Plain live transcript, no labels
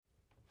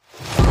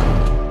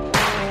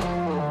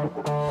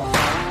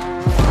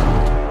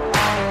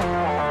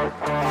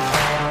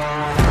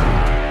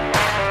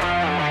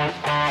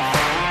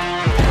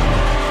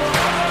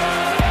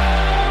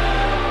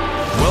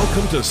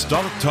to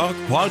Stock Talk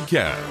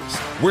Podcast,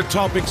 where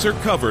topics are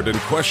covered and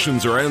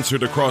questions are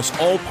answered across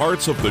all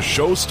parts of the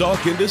show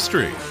stock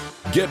industry.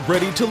 Get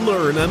ready to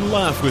learn and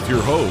laugh with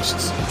your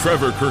hosts,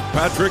 Trevor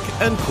Kirkpatrick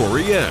and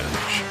Corey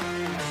Edge.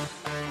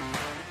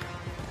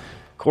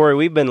 Corey,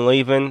 we've been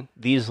leaving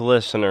these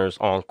listeners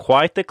on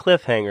quite the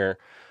cliffhanger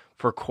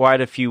for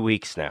quite a few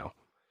weeks now.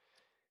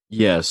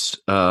 Yes,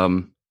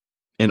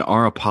 and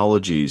our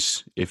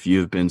apologies if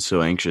you've been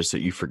so anxious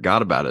that you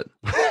forgot about it.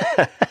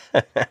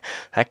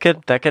 That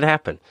could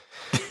happen.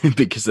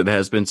 Because it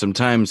has been some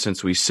time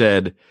since we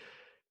said,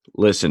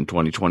 listen,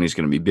 2020 is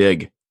going to be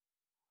big.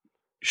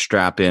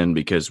 Strap in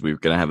because we're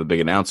going to have a big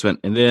announcement.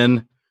 And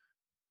then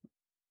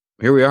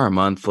here we are a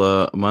month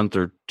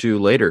or two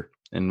later,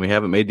 and we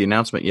haven't made the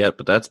announcement yet,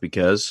 but that's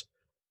because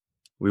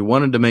we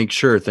wanted to make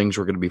sure things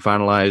were going to be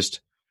finalized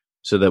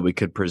so that we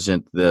could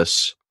present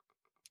this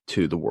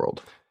to the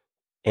world.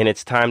 And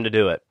it's time to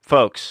do it.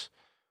 Folks,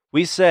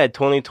 we said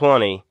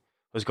 2020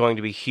 was going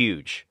to be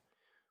huge.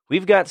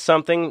 We've got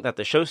something that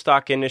the show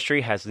stock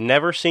industry has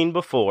never seen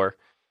before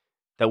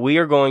that we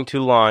are going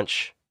to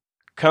launch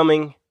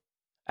coming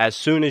as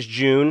soon as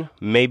June,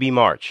 maybe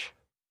March.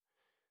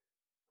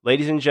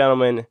 Ladies and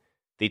gentlemen,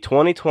 the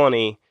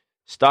 2020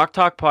 Stock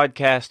Talk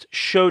Podcast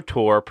Show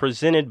Tour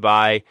presented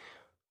by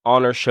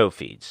Honor Show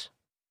Feeds.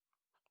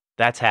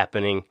 That's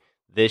happening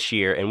this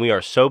year, and we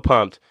are so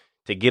pumped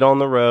to get on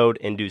the road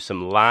and do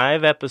some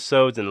live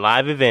episodes and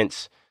live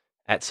events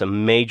at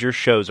some major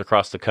shows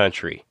across the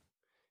country.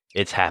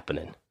 It's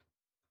happening.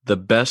 The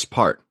best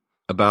part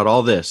about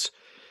all this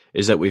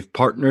is that we've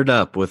partnered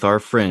up with our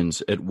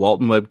friends at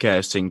Walton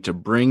Webcasting to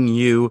bring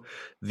you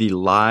the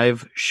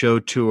live show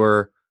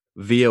tour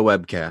via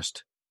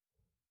webcast.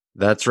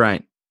 That's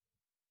right.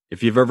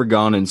 If you've ever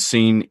gone and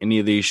seen any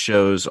of these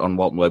shows on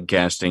Walton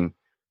Webcasting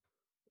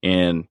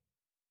and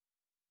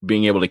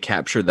being able to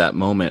capture that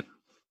moment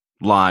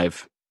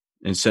live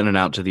and send it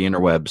out to the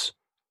interwebs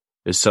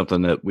is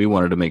something that we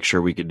wanted to make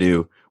sure we could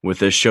do with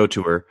this show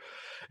tour.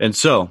 And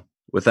so,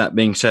 with that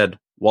being said,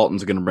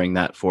 Walton's going to bring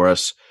that for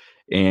us,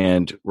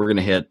 and we're going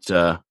to hit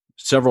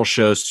several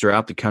shows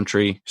throughout the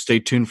country. Stay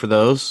tuned for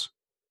those.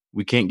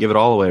 We can't give it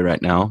all away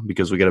right now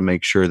because we got to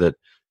make sure that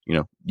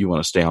you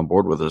want to stay on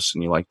board with us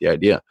and you like the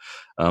idea.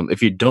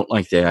 If you don't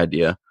like the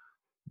idea,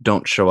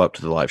 don't show up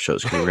to the live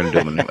shows because we're going to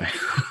do them anyway.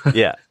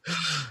 Yeah.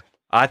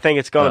 I think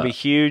it's going to be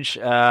huge.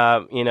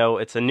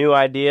 It's a new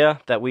idea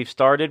that we've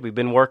started. We've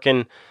been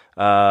working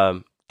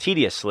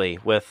tediously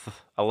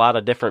with a lot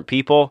of different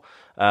people.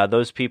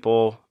 Those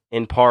people,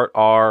 in part,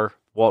 are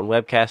Walton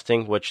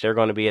Webcasting, which they're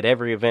going to be at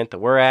every event that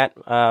we're at,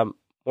 more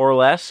or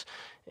less.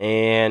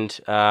 And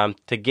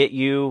to get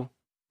you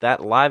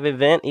that live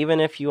event, even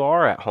if you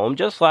are at home,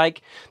 just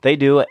like they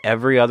do at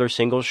every other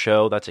single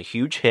show that's a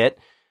huge hit,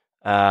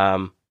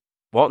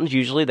 Walton's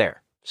usually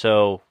there.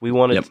 So we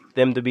wanted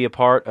them to be a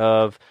part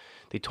of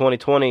the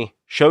 2020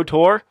 show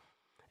tour,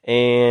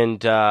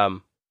 and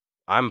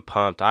I'm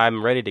pumped.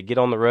 I'm ready to get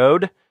on the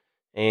road,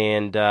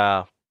 and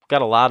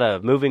got a lot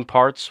of moving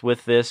parts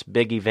with this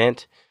big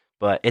event,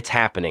 but it's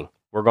happening.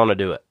 We're going to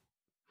do it.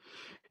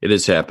 It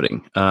is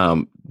happening.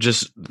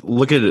 Just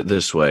look at it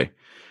this way.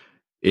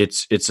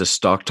 It's a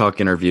Stock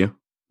Talk interview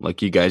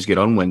like you guys get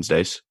on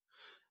Wednesdays,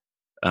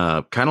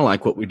 kind of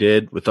like what we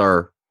did with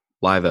our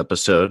live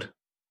episode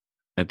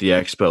at the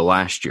Expo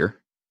last year,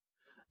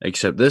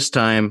 except this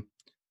time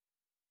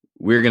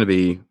we're going to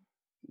be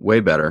way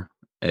better,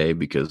 A,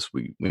 because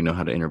we know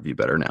how to interview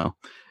better now,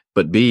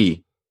 but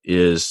B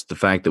is the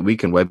fact that we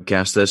can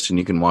webcast this and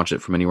you can watch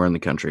it from anywhere in the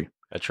country.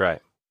 That's right.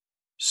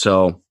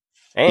 So,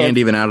 and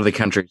even out of the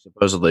country,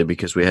 supposedly,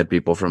 because we had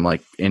people from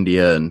like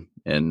India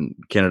and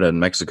Canada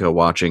and Mexico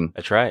watching.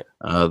 That's right.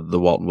 The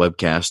Walton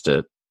webcast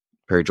at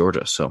Perry,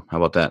 Georgia. So how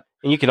about that?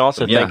 And you can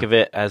also think of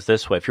it as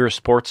this way. If you're a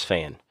sports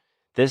fan,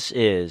 this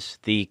is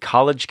the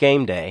college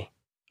game day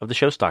of the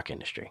show stock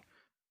industry.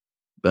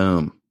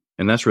 Boom.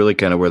 And that's really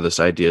kind of where this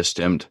idea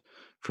stemmed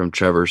from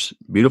Trevor's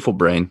beautiful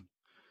brain.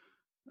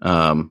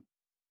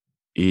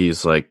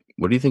 He's like,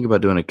 what do you think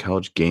about doing a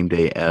college game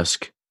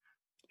day-esque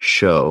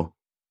show,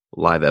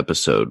 live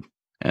episode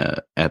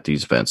at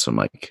these events? I'm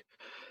like,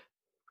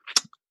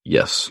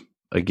 yes.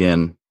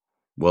 Again,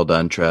 well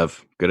done,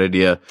 Trev. Good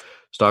idea.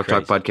 Stock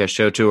Talk Podcast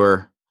Show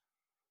Tour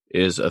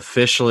is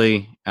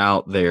officially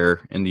out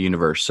there in the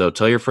universe. So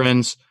tell your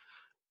friends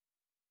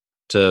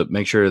to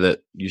make sure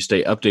that you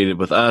stay updated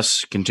with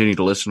us. Continue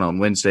to listen on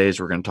Wednesdays.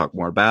 We're going to talk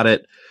more about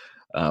it.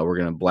 We're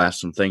going to blast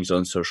some things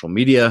on social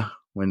media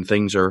when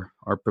things are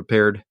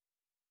prepared.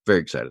 Very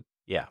excited.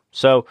 Yeah.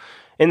 So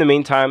in the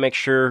meantime, make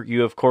sure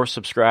you, of course,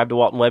 subscribe to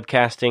Walton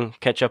Webcasting.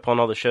 Catch up on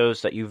all the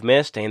shows that you've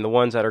missed and the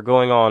ones that are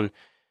going on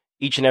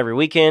each and every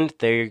weekend.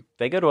 They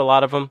go to a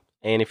lot of them.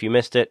 And if you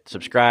missed it,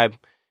 subscribe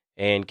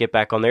and get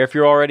back on there. If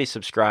you're already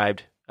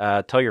subscribed,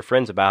 tell your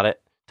friends about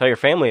it. Tell your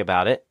family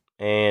about it.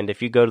 And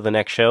if you go to the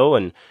next show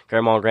and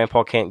Grandma and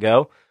Grandpa can't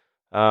go,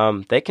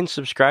 they can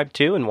subscribe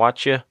too and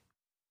watch you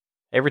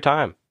every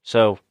time.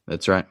 So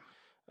that's right.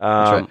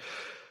 That's right.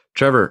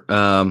 Trevor,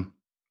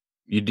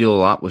 you deal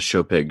a lot with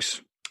show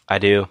pigs. I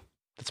do.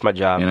 That's my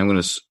job. And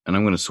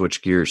I'm gonna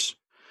switch gears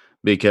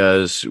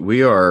because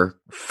we are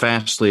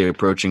fastly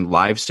approaching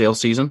live sale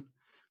season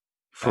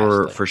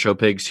for show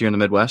pigs here in the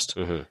Midwest,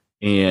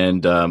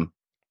 and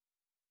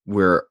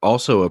we're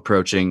also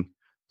approaching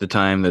the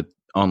time that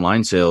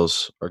online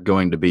sales are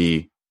going to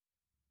be,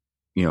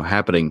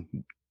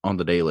 happening on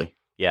the daily.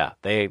 Yeah,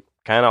 they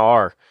kind of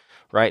are.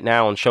 Right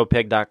now on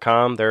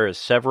showpig.com, there is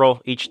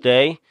several each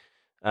day.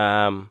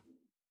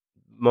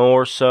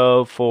 More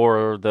so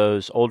for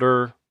those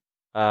older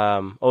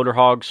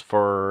hogs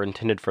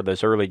intended for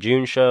those early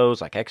June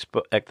shows like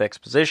the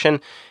Exposition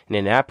in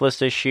Indianapolis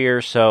this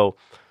year. So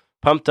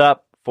pumped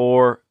up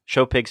for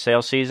Show Pig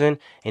sale season,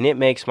 and it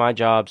makes my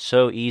job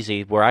so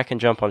easy where I can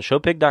jump on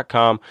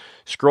showpig.com,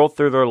 scroll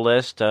through their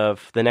list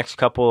of the next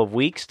couple of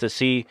weeks to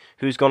see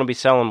who's going to be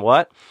selling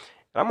what.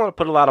 I'm going to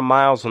put a lot of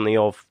miles on the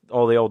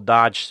old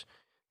Dodge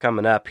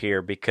coming up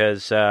here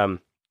because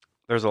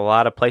there's a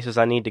lot of places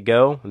I need to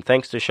go, and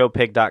thanks to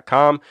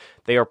showpig.com,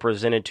 they are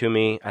presented to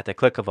me at the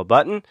click of a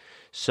button.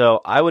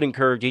 So I would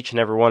encourage each and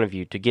every one of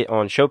you to get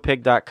on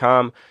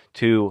showpig.com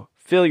to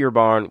fill your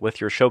barn with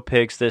your show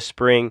pigs this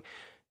spring.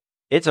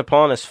 It's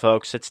upon us,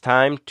 folks. It's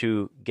time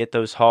to get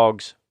those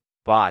hogs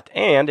bought.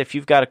 And if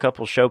you've got a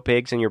couple show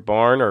pigs in your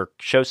barn, or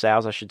show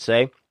sows, I should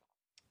say,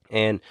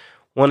 and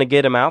want to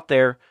get them out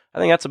there, I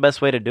think that's the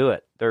best way to do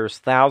it. There's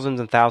thousands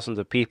and thousands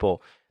of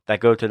people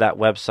that go to that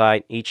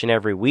website each and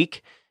every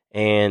week,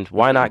 and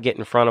why not get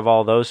in front of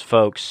all those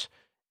folks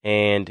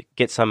and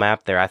get some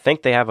out there? I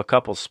think they have a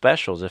couple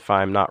specials, if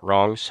I'm not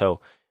wrong, so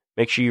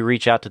make sure you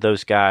reach out to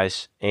those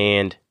guys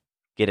and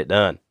get it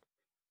done.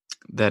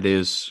 That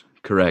is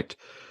correct.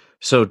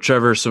 So,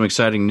 Trevor, some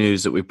exciting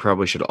news that we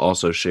probably should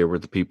also share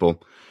with the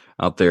people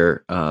out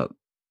there.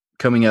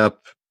 Coming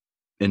up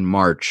in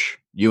March,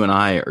 you and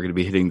I are going to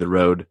be hitting the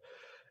road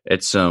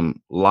at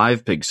some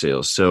live pig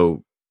sales.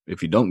 So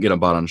if you don't get them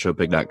bought on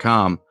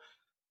showpig.com,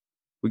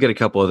 we got a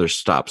couple other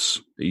stops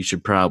that you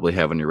should probably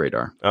have on your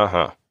radar.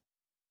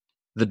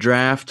 The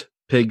draft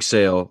pig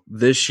sale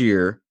this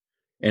year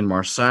in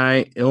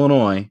Marseille,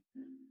 Illinois,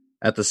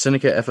 at the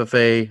Seneca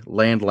FFA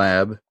Land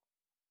Lab.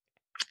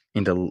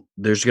 And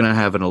there's going to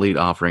have an elite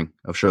offering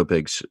of show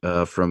pigs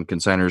from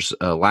consigners.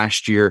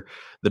 Last year,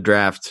 the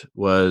draft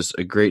was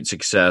a great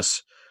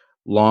success.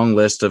 Long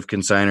list of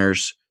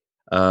consigners.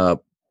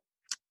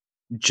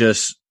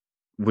 Just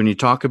when you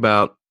talk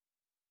about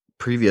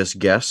previous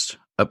guests,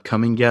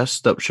 upcoming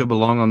guests that should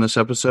belong on this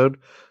episode,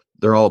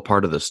 they're all a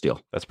part of this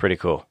deal. That's pretty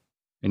cool.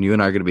 And you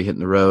and I are going to be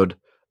hitting the road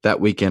that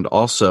weekend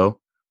also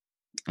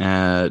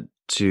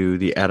to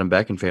the Adam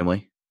Beck and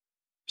family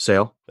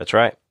sale. That's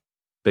right.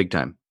 Big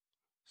time.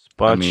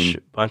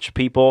 Bunch of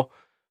people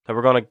that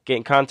we're going to get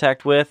in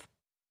contact with.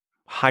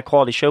 High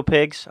quality show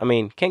pigs. I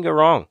mean, can't go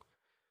wrong.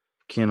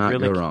 Cannot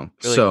go wrong.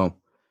 Really. So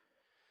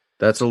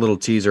that's a little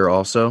teaser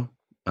also.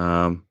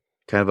 Kind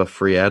of a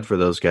free ad for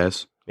those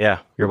guys. Yeah,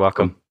 you're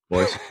welcome,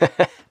 boys.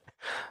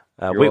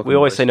 We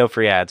always say no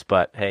free ads,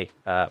 but hey.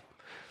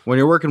 When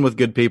you're working with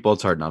good people,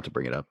 it's hard not to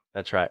bring it up.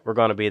 That's right. We're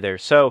going to be there.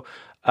 So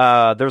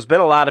there's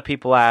been a lot of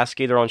people ask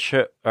either on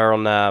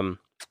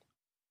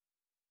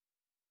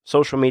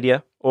social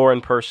media or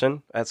in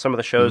person at some of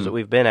the shows that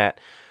we've been at,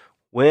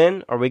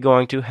 when are we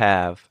going to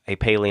have a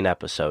Payleen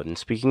episode? And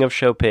speaking of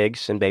show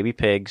pigs and baby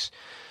pigs,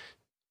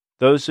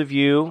 those of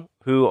you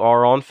who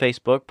are on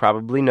Facebook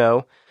probably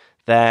know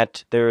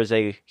that there is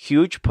a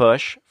huge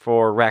push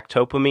for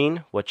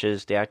ractopamine, which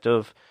is the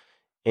active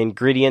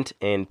ingredient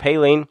in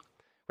Payleen,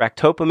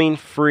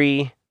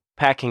 ractopamine-free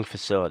packing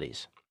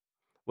facilities,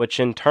 which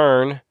in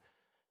turn,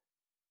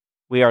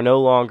 we are no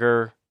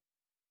longer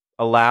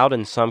allowed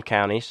in some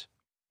counties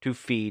to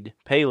feed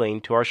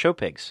Payleen to our show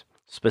pigs,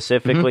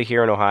 specifically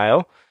here in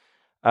Ohio.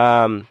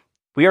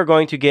 We are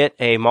going to get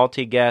a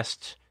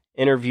multi-guest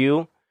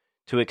interview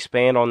to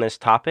expand on this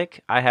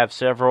topic. I have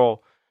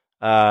several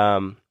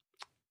mindsets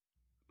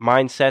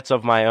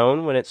of my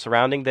own when it's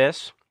surrounding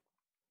this,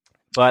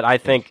 but I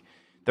think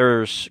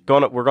we're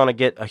going to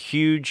get a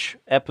huge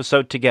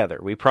episode together.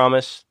 We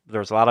promise.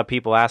 There's a lot of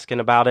people asking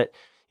about it.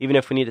 Even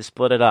if we need to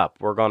split it up,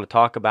 we're going to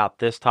talk about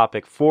this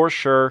topic for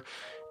sure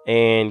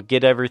and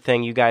get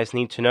everything you guys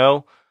need to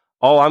know.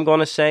 All I'm going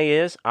to say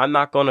is I'm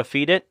not going to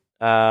feed it.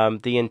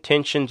 The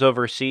intentions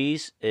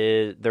overseas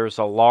is there's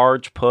a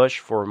large push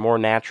for a more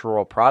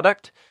natural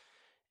product,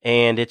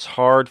 and it's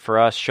hard for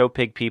us show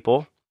pig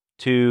people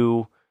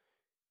to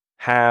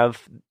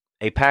have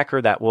a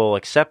packer that will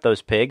accept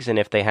those pigs, and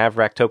if they have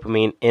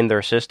ractopamine in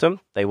their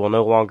system, they will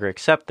no longer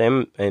accept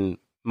them in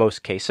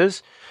most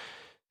cases.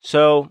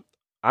 So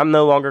I'm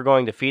no longer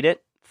going to feed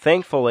it.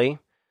 Thankfully,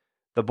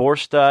 the boar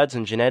studs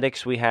and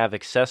genetics we have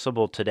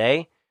accessible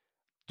today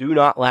do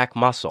not lack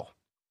muscle.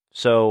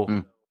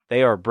 So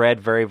they are bred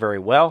very, very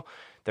well.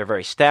 They're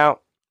very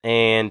stout,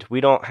 and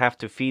we don't have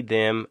to feed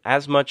them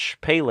as much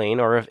Payleen,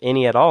 or if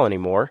any at all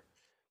anymore,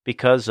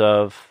 because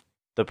of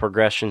the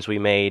progressions we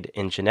made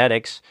in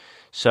genetics.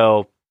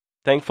 So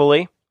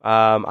thankfully,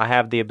 I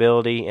have the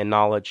ability and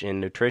knowledge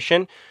in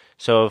nutrition.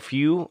 So if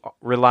you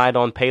relied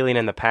on Payleen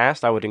in the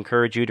past, I would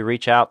encourage you to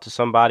reach out to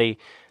somebody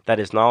that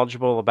is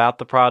knowledgeable about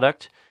the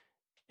product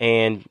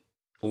and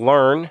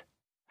learn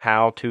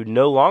how to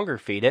no longer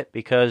feed it,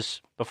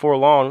 because before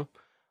long,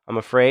 I'm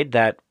afraid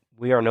that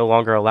we are no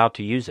longer allowed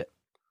to use it.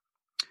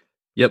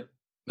 Yep.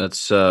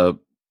 That's the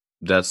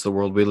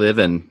world we live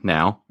in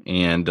now.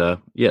 And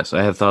yes,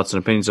 I have thoughts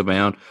and opinions of my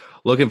own.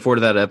 Looking forward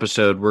to that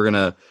episode.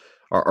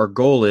 Our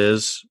goal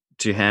is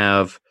to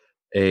have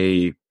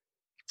a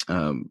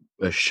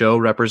show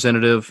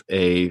representative,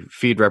 a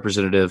feed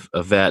representative,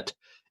 a vet,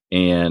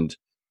 and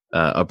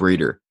a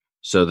breeder,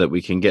 so that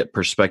we can get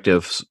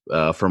perspectives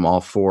from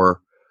all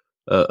four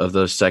of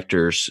those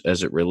sectors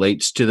as it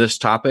relates to this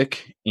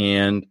topic.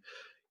 And,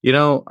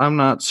 I'm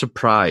not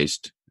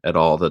surprised at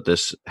all that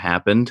this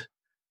happened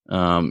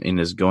and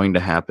is going to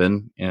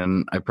happen.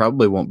 And I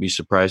probably won't be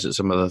surprised at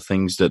some of the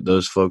things that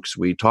those folks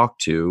we talk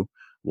to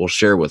will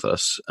share with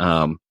us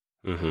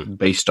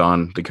based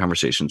on the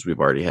conversations we've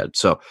already had.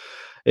 So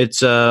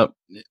it's I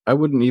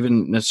wouldn't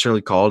even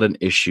necessarily call it an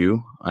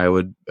issue. I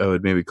would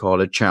maybe call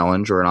it a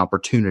challenge or an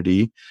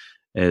opportunity,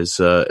 as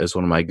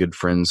one of my good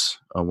friends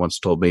once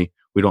told me.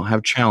 We don't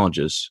have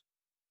challenges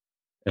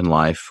in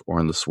life or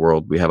in this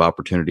world. We have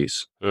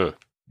opportunities.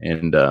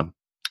 And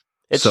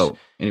so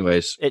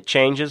anyways, it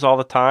changes all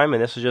the time,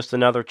 and this is just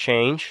another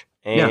change.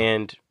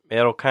 And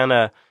it'll kind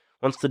of,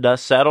 once the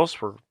dust settles,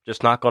 we're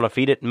just not going to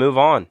feed it and move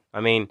on. I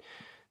mean,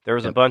 there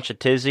was a bunch of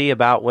tizzy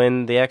about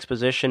when the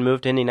exposition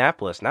moved to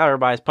Indianapolis. Now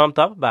everybody's pumped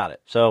up about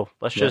it. So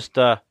let's just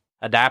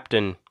adapt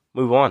and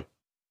move on.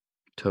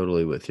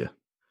 Totally with you.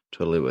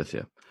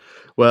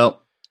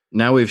 Well,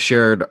 now we've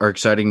shared our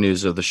exciting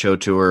news of the show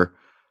tour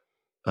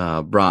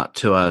brought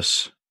to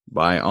us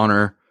by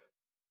Honor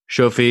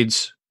Show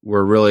Feeds.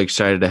 We're really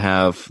excited to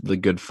have the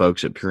good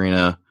folks at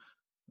Purina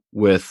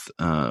with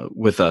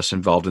us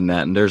involved in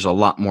that. And there's a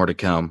lot more to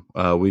come.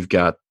 We've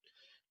got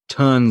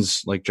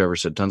tons, like Trevor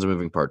said, tons of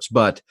moving parts.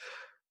 But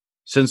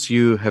since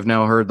you have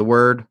now heard the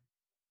word,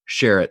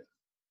 share it,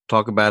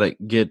 talk about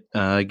it,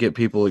 get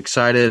people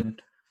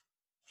excited.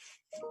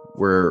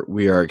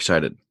 We are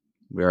excited.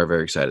 We are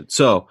very excited.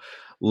 So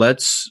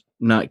let's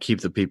not keep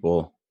the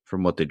people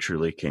from what they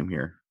truly came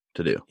here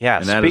to do. Yeah,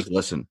 and that is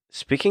listen.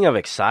 Speaking of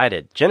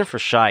excited, Jennifer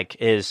Shike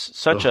is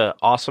such an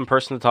awesome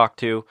person to talk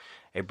to,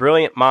 a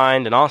brilliant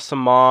mind, an awesome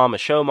mom, a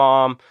show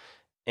mom,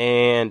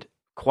 and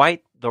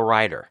quite the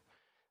writer.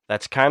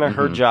 That's kind of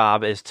her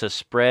job, is to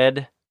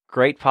spread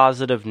great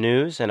positive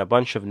news and a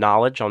bunch of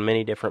knowledge on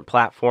many different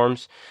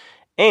platforms.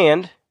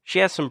 And she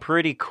has some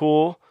pretty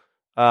cool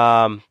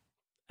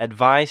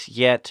advice,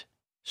 yet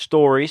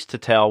stories to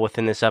tell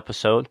within this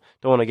episode.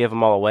 Don't want to give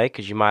them all away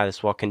because you might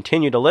as well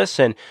continue to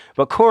listen.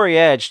 But Corey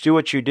Edge, do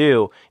what you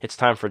do. It's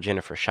time for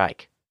Jennifer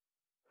Shike.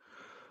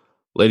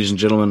 Ladies and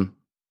gentlemen,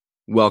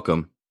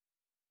 welcome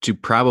to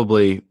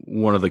probably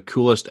one of the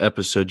coolest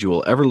episodes you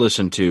will ever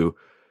listen to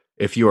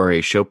if you are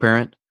a show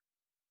parent,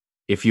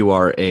 if you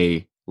are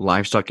a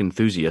livestock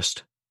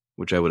enthusiast,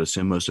 which I would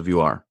assume most of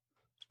you are,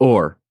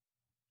 or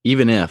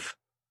even if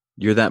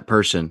you're that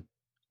person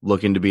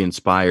looking to be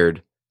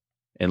inspired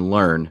and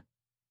learn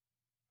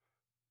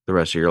the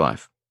rest of your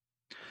life.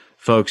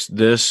 Folks,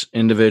 this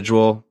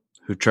individual,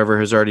 who Trevor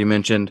has already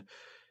mentioned,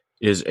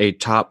 is a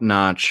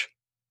top-notch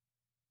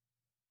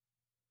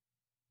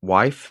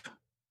wife,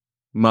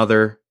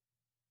 mother,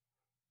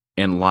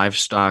 and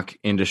livestock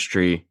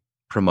industry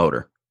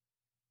promoter.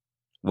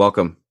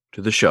 Welcome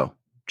to the show,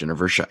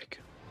 Jennifer Shike.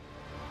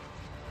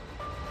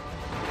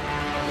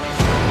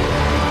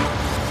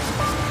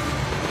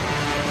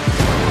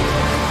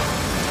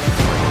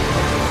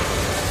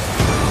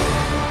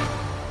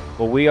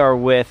 Well, we are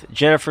with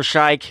Jennifer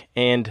Shike,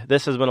 and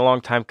this has been a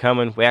long time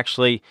coming. We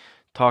actually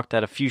talked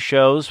at a few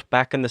shows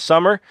back in the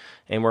summer,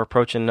 and we're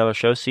approaching another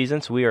show season,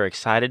 so we are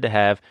excited to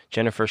have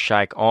Jennifer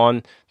Shike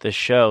on the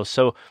show.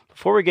 So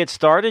before we get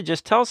started,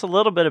 just tell us a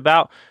little bit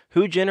about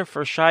who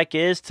Jennifer Shike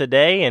is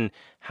today and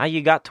how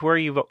you got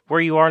to where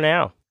you are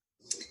now.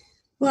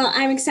 Well,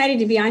 I'm excited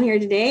to be on here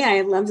today.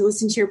 I love to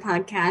listen to your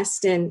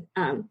podcast and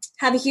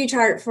have a huge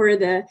heart for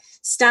the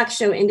stock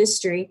show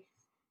industry.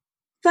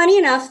 Funny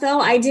enough, though,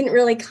 I didn't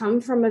really come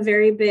from a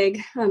very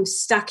big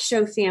stock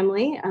show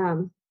family.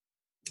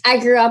 I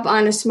grew up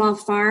on a small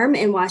farm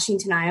in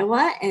Washington,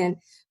 Iowa, and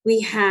we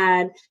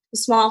had a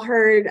small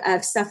herd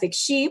of Suffolk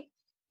sheep.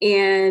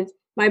 And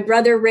my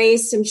brother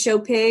raised some show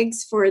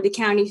pigs for the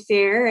county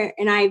fair,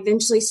 and I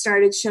eventually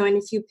started showing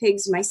a few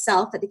pigs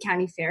myself at the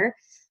county fair.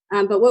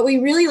 But what we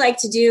really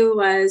liked to do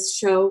was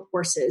show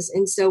horses.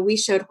 And so we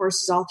showed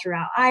horses all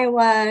throughout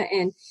Iowa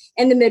and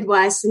the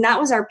Midwest, and that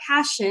was our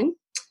passion.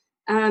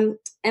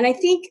 And I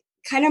think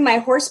kind of my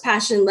horse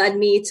passion led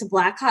me to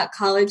Blackhawk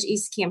College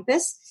East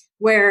Campus,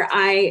 where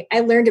I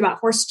learned about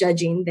horse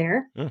judging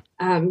there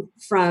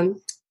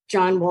from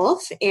John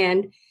Wolf.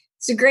 And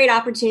it's a great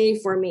opportunity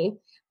for me.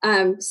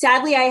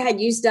 Sadly, I had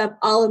used up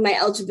all of my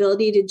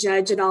eligibility to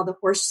judge at all the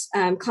horse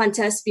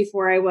contests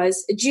before I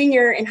was a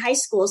junior in high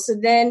school. So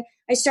then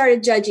I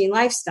started judging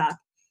livestock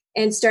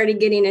and started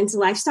getting into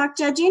livestock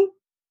judging.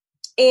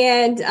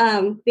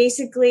 And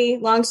basically,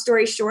 long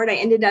story short, I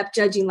ended up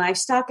judging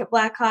livestock at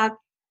Blackhawk.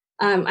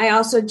 I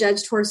also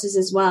judged horses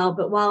as well.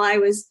 But while I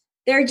was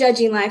there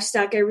judging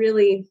livestock, I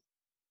really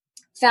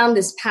found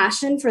this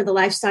passion for the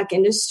livestock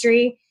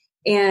industry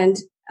and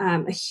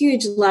a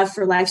huge love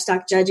for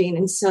livestock judging.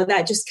 And so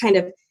that just kind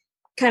of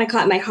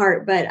caught my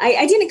heart. But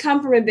I didn't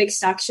come from a big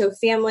stock show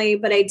family,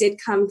 but I did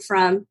come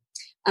from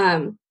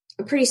a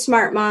pretty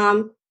smart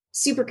mom,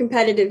 super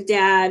competitive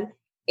dad.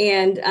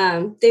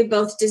 And they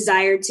both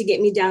desired to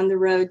get me down the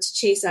road to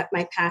chase up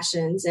my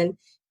passions. And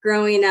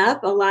growing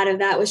up, a lot of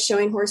that was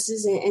showing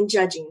horses and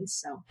judging.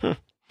 So,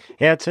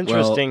 yeah, it's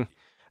interesting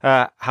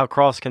how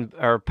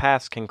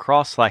paths can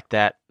cross like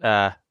that.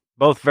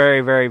 Both very,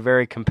 very,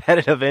 very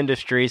competitive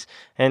industries,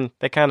 and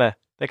they kind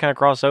of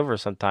cross over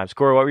sometimes.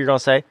 Corey, what were you going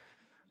to say?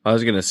 I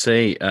was going to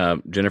say,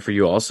 Jennifer,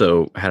 you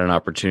also had an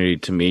opportunity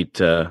to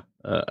meet a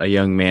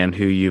young man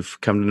who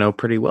you've come to know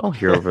pretty well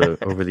here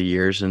over the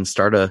years, and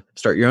start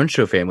your own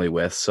show family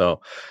with. So,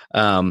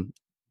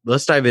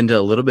 let's dive into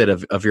a little bit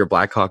of your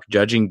Blackhawk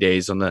judging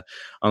days on the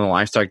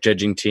livestock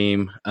judging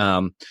team.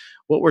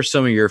 What were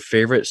some of your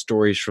favorite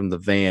stories from the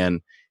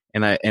van?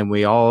 And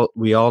we all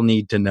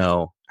need to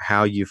know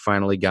how you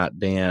finally got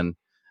Dan.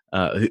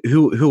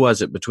 Who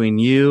was it between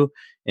you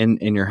and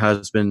your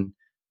husband?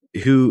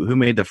 Who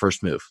made the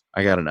first move?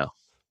 I got to know.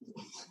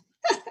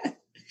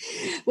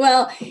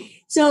 Well,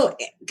 so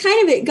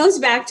kind of it goes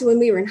back to when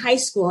we were in high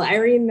school. I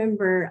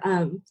remember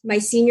my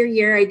senior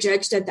year, I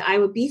judged at the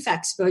Iowa Beef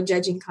Expo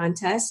judging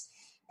contest.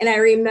 And I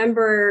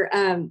remember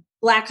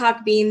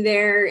Blackhawk being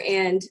there,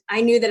 and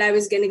I knew that I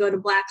was going to go to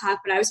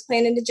Blackhawk, but I was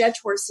planning to judge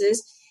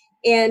horses.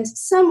 And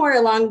somewhere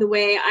along the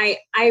way,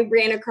 I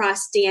ran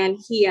across Dan.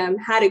 He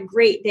had a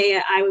great day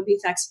at Iowa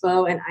Beef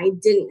Expo, and I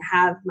didn't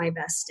have my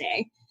best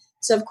day.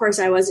 So, of course,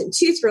 I wasn't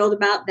too thrilled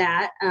about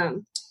that.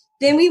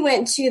 Then we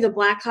went to the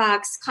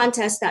Blackhawks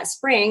contest that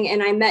spring,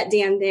 and I met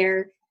Dan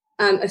there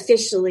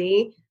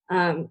officially.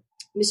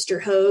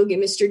 Mr. Hogue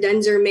and Mr.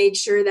 Denzer made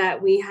sure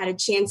that we had a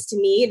chance to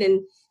meet.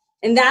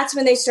 And that's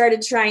when they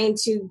started trying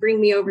to bring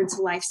me over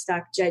to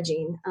livestock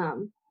judging.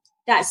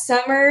 That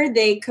summer,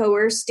 they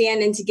coerced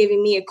Dan into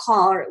giving me a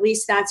call, or at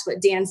least that's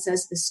what Dan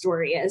says the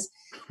story is,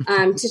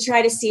 to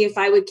try to see if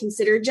I would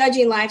consider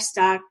judging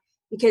livestock,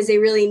 because they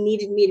really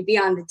needed me to be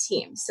on the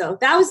team. So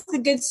that was the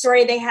good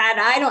story they had.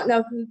 I don't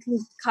know who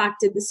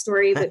concocted the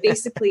story, but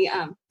basically,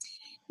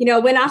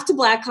 went off to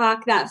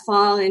Blackhawk that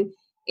fall and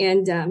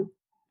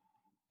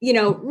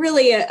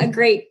really a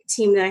great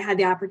team that I had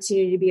the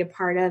opportunity to be a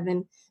part of.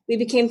 And we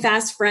became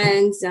fast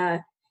friends,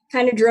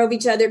 kind of drove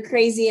each other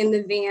crazy in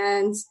the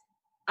vans.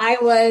 I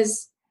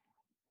was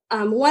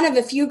one of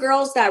a few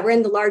girls that were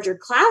in the larger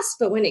class,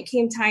 but when it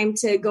came time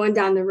to going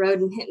down the road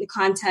and hitting the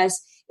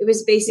contest, it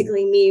was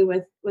basically me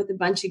with a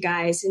bunch of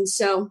guys. And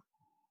so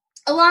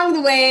along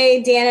the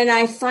way, Dan and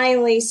I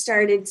finally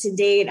started to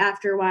date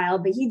after a while,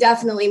 but he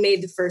definitely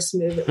made the first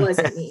move. It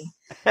wasn't me.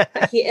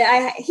 He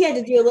had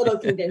to do a little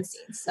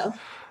convincing. So,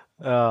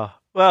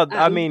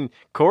 I mean,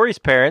 Corey's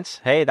parents,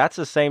 hey, that's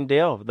the same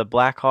deal. The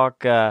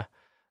Blackhawk,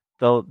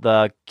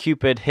 the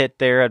Cupid hit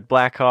there at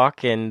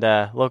Blackhawk, and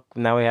look,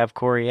 now we have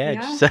Corey Edge.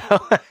 Yeah.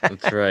 So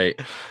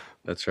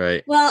That's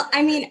right. Well,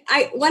 I mean,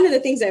 one of the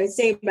things I would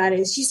say about it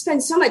is you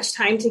spend so much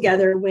time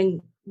together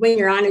when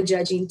you're on a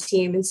judging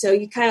team. And so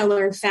you kind of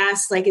learn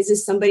fast, like, is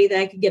this somebody that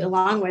I could get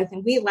along with?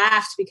 And we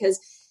laughed because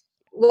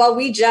while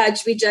we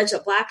judged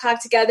at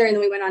Blackhawk together, and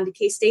then we went on to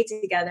K-State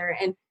together.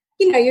 And,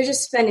 you're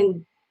just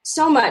spending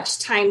so much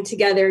time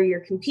together.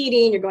 You're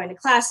competing, you're going to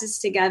classes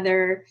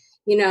together,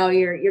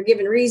 you're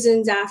giving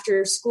reasons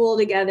after school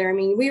together. I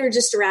mean, we were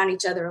just around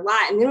each other a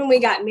lot. And then when we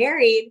got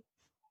married,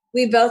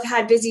 we both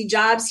had busy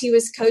jobs. He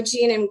was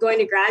coaching and going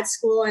to grad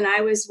school, and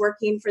I was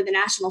working for the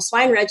National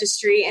Swine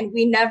Registry, and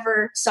we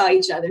never saw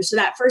each other. So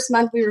that first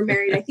month we were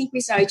married, I think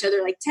we saw each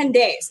other like 10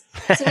 days.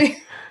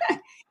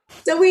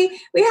 So we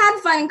had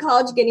fun in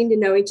college getting to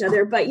know each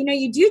other, but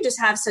you do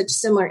just have such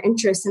similar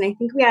interests. And I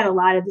think we had a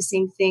lot of the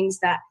same things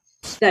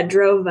that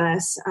drove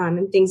us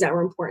and things that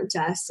were important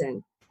to us.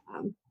 And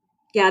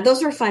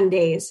those were fun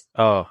days.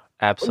 Oh,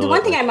 absolutely. The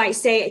one thing I might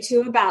say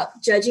too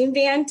about judging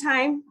van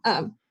time,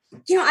 I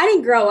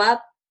didn't grow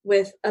up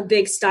with a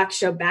big stock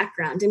show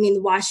background. I mean,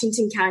 the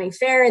Washington County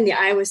Fair and the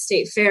Iowa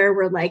State Fair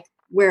were like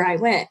where I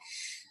went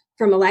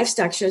from a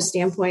livestock show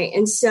standpoint.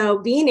 And so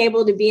being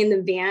able to be in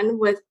the van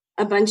with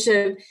a bunch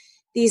of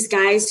these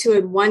guys who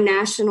had won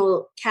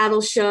national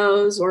cattle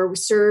shows or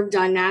served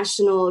on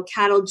national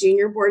cattle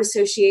junior board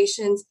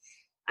associations,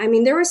 I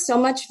mean, there was so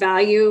much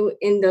value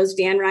in those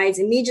van rides,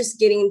 and me just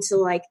getting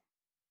to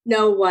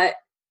know what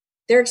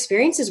their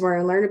experiences were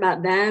and learn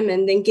about them,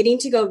 and then getting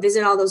to go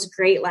visit all those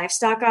great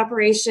livestock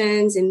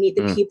operations and meet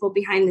the people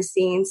behind the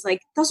scenes.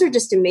 Those are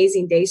just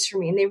amazing days for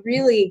me. And they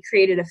really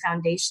created a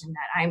foundation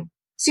that I'm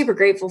super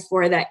grateful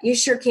for, that you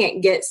sure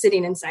can't get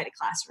sitting inside a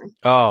classroom.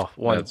 Oh,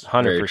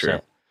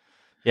 100%.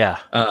 Yeah.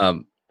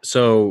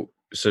 So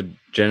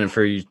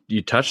Jennifer,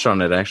 you touched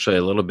on it actually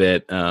a little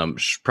bit.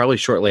 Probably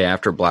shortly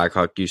after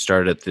Blackhawk, you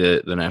started at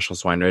the National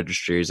Swine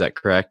Registry. Is that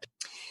correct?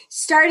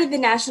 Started the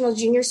National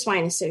Junior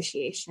Swine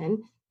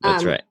Association.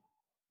 That's right.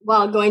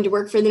 While going to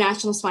work for the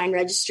National Swine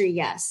Registry,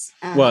 yes.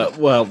 What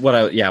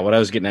I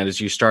was getting at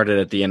is you started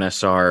at the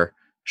NSR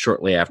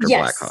shortly after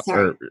Blackhawk,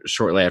 or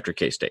shortly after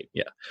K-State.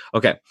 Yeah.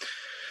 Okay.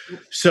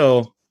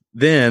 So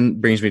then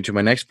brings me to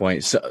my next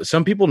point. So,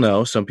 some people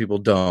know, some people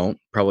don't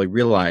probably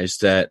realize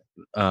that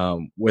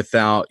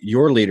without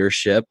your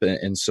leadership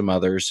and some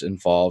others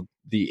involved,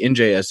 the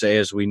NJSA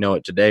as we know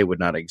it today would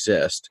not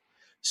exist.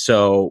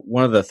 So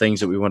one of the things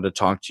that we wanted to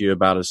talk to you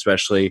about,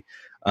 especially,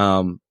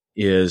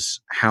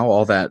 is how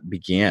all that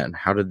began.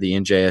 How did the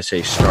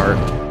NJSA start?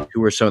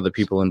 Who were some of the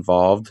people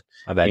involved?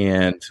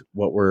 And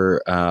what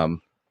were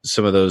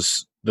some of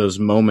those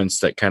moments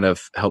that kind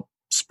of helped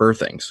spur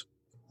things?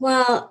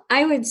 Well,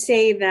 I would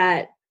say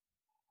that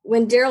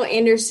when Daryl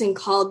Anderson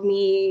called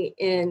me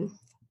in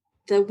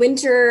the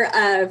winter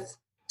of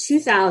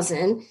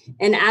 2000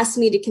 and asked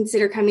me to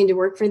consider coming to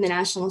work for the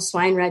National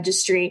Swine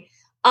Registry,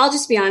 I'll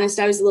just be honest,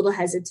 I was a little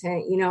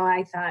hesitant.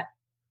 I thought,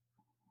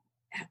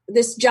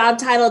 this job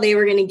title they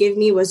were going to give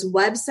me was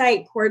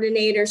website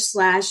coordinator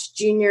 /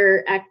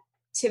 junior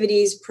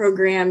activities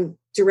program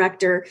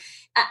director.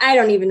 I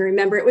don't even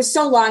remember. It was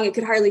so long it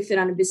could hardly fit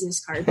on a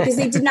business card because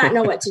they did not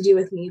know what to do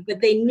with me,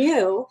 but they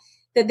knew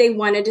that they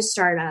wanted to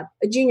start up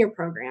a junior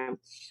program.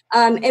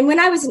 And when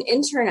I was an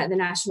intern at the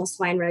National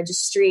Swine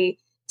Registry,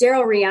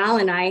 Daryl Real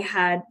and I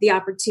had the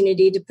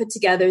opportunity to put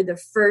together the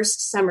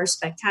first summer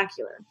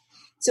spectacular.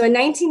 So in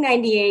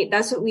 1998,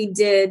 that's what we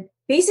did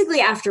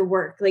basically after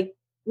work. Like,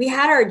 we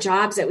had our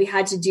jobs that we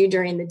had to do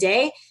during the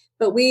day,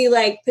 but we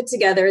put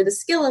together the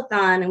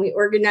skillathon and we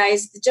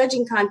organized the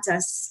judging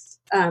contests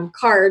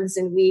cards,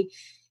 and we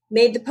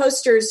made the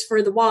posters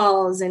for the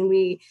walls, and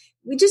we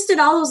just did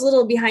all those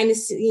little behind the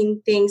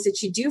scene things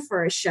that you do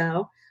for a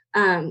show,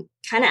 kind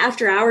of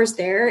after hours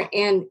there.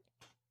 And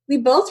we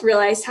both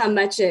realized how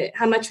much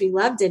we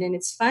loved it. And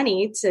it's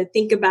funny to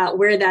think about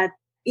where that,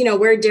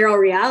 where Daryl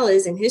Real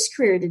is in his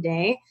career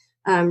today,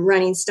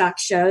 running stock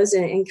shows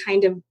and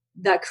kind of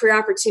the career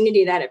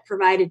opportunity that it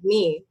provided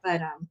me.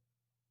 But,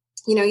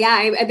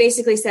 I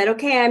basically said,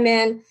 okay, I'm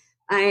in.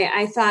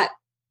 I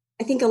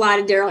think a lot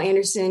of Daryl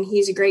Anderson.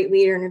 He's a great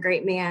leader and a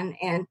great man.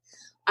 And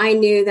I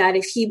knew that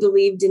if he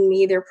believed in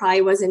me, there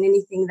probably wasn't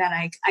anything that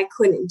I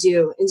couldn't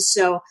do. And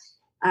so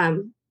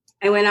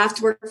I went off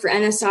to work for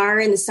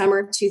NSR in the summer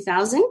of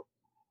 2000.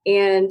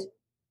 And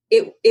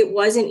it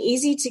wasn't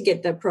easy to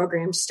get the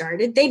program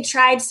started. They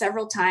tried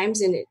several times,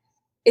 and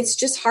it's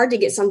just hard to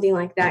get something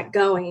like that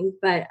going.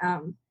 But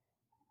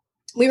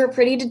we were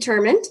pretty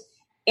determined,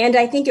 and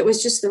I think it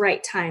was just the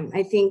right time.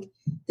 I think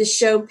the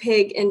show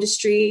pig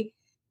industry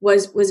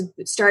was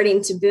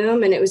starting to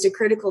boom, and it was a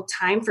critical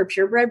time for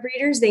purebred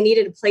breeders. They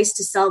needed a place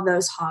to sell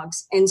those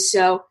hogs. And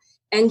so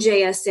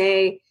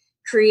NJSA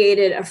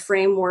created a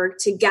framework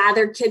to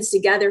gather kids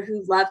together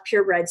who love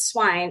purebred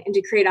swine and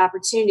to create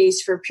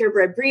opportunities for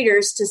purebred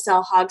breeders to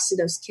sell hogs to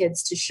those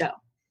kids to show.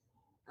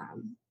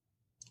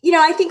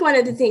 I think one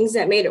of the things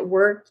that made it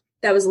work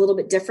that was a little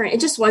bit different, it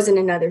just wasn't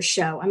another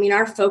show. I mean,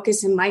 our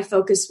focus and my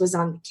focus was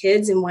on the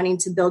kids and wanting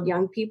to build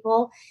young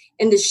people.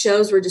 And the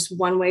shows were just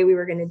one way we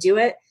were going to do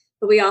it.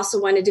 But we also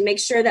wanted to make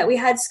sure that we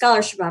had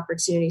scholarship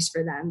opportunities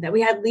for them, that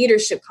we had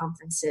leadership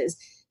conferences,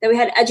 that we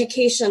had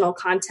educational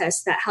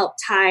contests that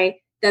helped tie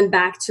them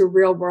back to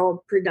real world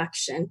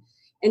production.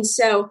 And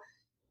so,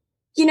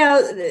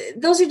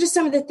 those are just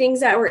some of the things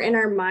that were in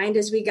our mind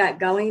as we got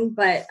going.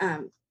 But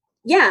I'm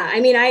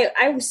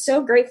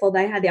so grateful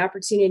that I had the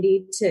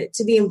opportunity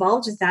to be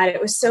involved with that.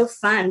 It was so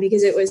fun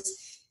because it was,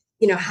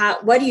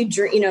 what do you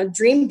dream,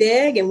 dream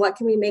big, and what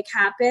can we make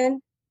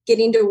happen?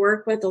 Getting to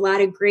work with a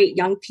lot of great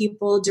young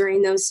people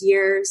during those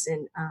years,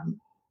 and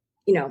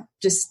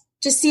just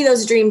see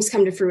those dreams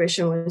come to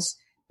fruition was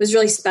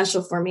really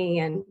special for me.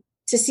 And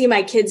to see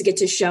my kids get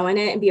to show in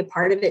it and be a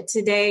part of it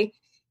today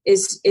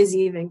is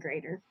even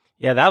greater.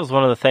 Yeah, that was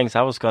one of the things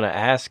I was going to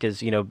ask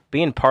is,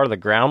 being part of the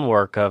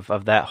groundwork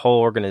of that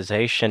whole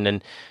organization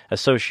and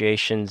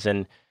associations,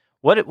 and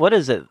what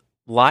is it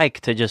like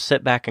to just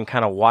sit back and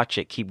kind of watch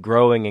it keep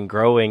growing and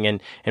growing,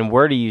 and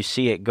where do you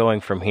see it going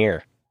from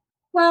here?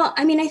 Well,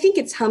 I think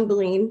it's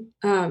humbling.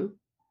 And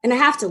I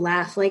have to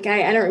laugh. I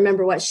don't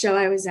remember what show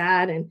I was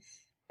at. And,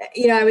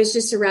 I was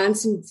just around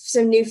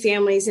some new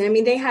families. And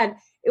they had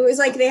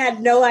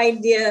no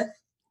idea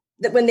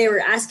that when they were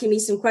asking me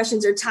some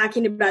questions or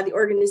talking about the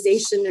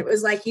organization, it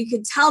was like, you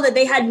could tell that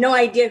they had no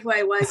idea who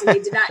I was. And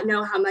they did not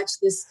know how much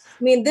this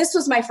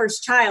was my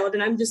first child.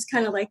 And I'm just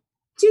kind of like,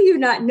 do you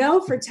not know?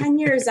 For 10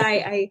 years,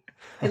 I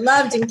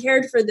loved and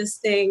cared for this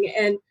thing.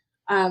 And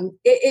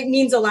it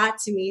means a lot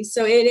to me.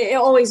 So it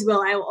always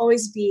will. I will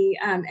always be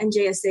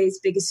NJSA's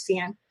biggest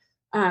fan.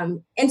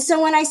 And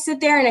so when I sit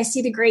there and I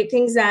see the great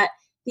things that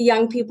the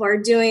young people are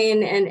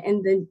doing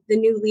and the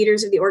new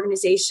leaders of the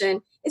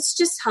organization, it's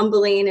just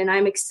humbling, and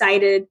I'm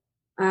excited.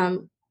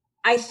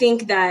 I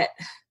think that,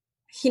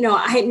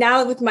 I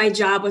now with my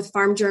job with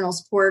Farm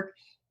Journals Pork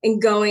and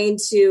going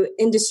to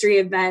industry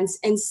events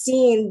and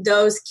seeing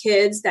those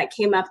kids that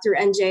came up through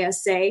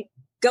NJSA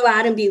go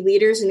out and be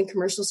leaders in the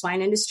commercial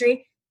swine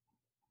industry,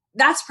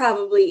 that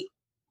probably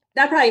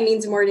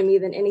means more to me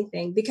than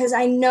anything, because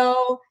I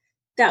know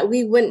that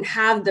we wouldn't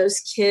have those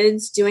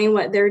kids doing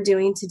what they're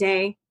doing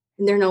today.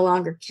 And they're no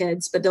longer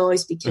kids, but they'll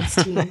always be kids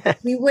to me.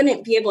 We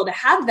wouldn't be able to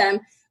have them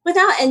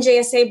without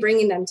NJSA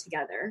bringing them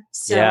together.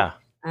 So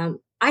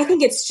I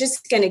think it's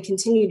just going to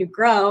continue to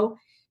grow.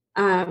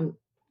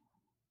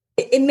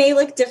 It may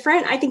look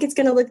different. I think it's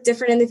going to look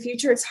different in the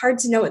future. It's hard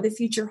to know what the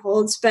future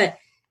holds, but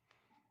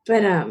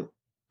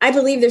I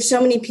believe there's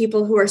so many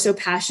people who are so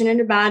passionate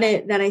about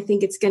it that I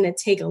think it's going to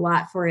take a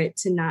lot for it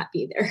to not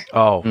be there.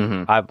 Oh,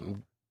 I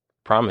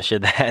promise you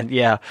that.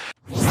 Yeah.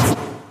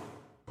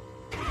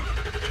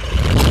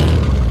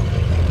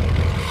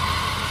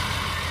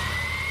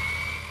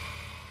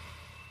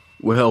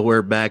 Well,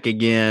 we're back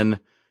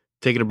again,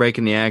 taking a break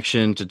in the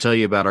action to tell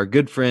you about our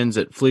good friends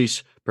at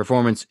Fleece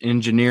Performance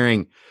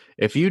Engineering.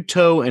 If you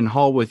tow and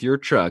haul with your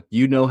truck,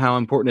 you know how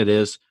important it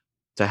is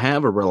to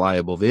have a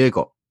reliable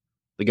vehicle.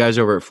 The guys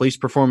over at Fleece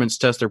Performance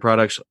test their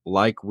products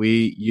like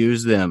we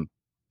use them.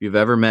 If you've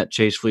ever met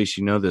Chase Fleece,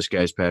 you know this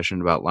guy's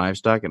passionate about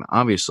livestock, and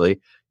obviously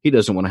he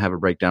doesn't want to have a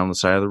breakdown on the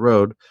side of the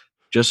road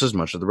just as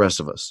much as the rest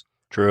of us.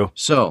 True.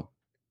 So,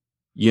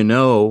 you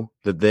know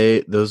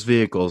that those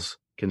vehicles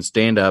can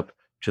stand up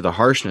to the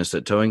harshness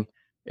that towing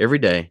every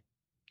day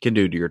can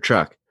do to your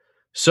truck.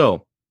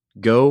 So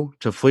go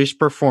to Fleece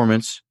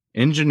Performance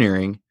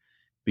Engineering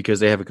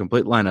because they have a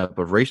complete lineup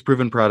of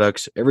race-proven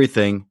products,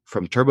 everything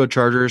from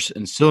turbochargers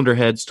and cylinder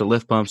heads to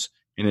lift pumps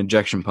and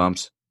injection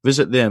pumps.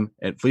 Visit them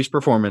at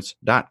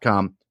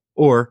fleeceperformance.com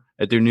or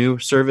at their new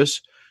service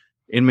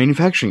and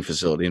manufacturing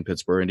facility in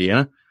Pittsburgh,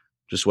 Indiana,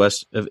 just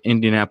west of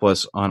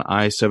Indianapolis on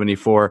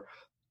I-74.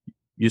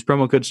 Use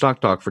promo code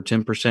StockTalk for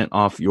 10%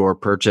 off your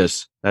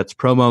purchase. That's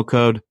promo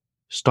code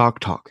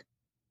StockTalk,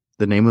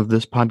 the name of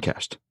this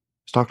podcast,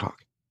 StockTalk,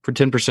 for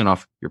 10%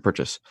 off your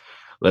purchase.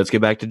 Let's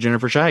get back to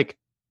Jennifer Scheich.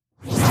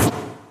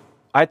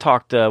 I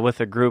talked with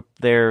a group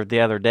there the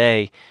other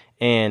day,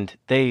 and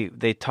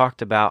they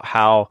talked about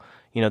how,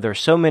 there's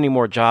so many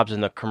more jobs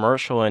in the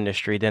commercial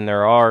industry than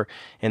there are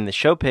in the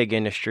show pig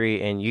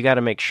industry, and you got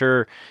to make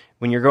sure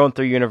when you're going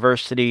through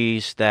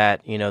universities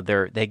that,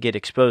 they get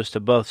exposed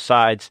to both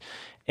sides.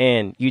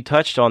 And you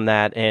touched on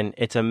that, and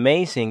it's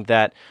amazing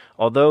that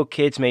although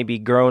kids may be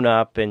grown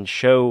up and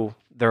show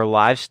their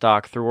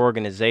livestock through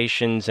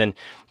organizations, and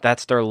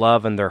that's their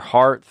love and their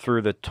heart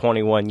through the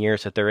 21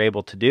 years that they're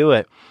able to do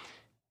it,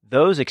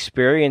 those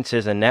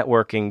experiences and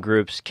networking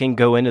groups can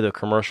go into the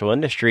commercial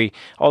industry.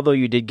 Although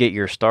you did get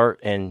your start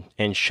and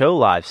show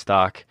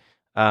livestock,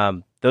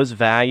 those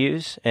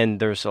values, and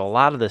there's a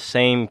lot of the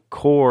same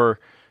core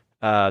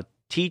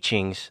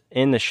teachings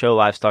in the show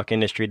livestock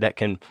industry that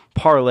can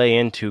parlay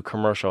into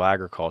commercial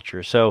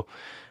agriculture. So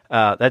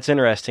that's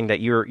interesting that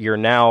you're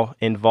now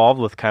involved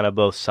with kind of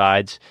both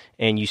sides,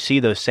 and you see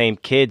those same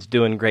kids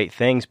doing great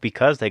things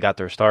because they got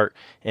their start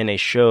in a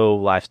show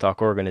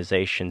livestock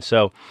organization.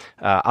 So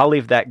I'll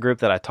leave that group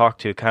that I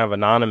talked to kind of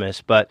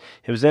anonymous, but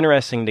it was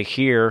interesting to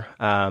hear.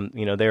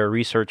 They're a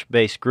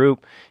research-based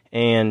group,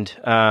 and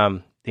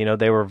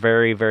they were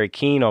very, very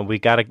keen on, we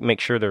got to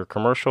make sure they're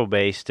commercial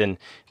based, and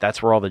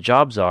that's where all the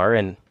jobs are.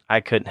 And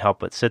I couldn't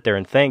help but sit there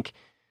and think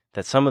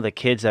that some of the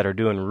kids that are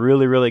doing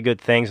really, really good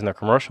things in the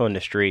commercial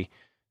industry,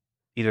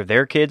 either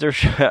their kids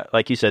are,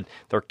 like you said,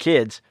 they're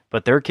kids,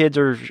 but their kids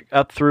are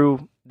up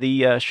through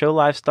the show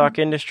livestock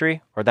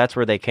industry, or that's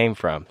where they came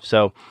from.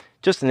 So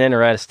just an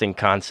interesting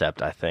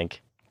concept, I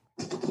think.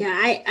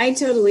 Yeah, I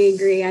totally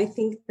agree. I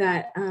think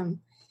that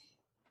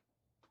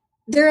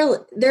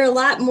they're a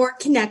lot more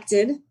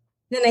connected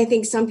than I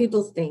think some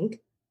people think.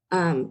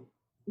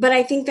 But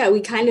I think that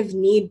we kind of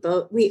need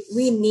both.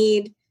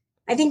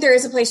 I think there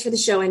is a place for the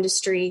show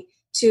industry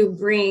to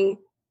bring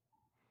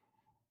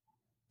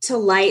to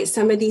light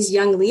some of these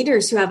young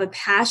leaders who have a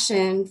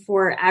passion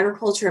for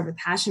agriculture, have a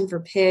passion for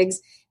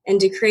pigs,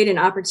 and to create an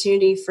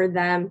opportunity for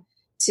them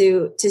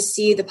to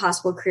see the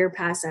possible career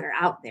paths that are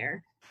out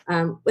there.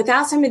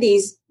 Without some of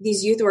these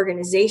youth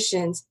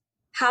organizations,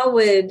 how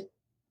would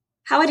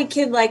a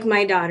kid like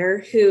my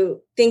daughter,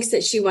 who thinks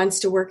that she wants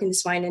to work in the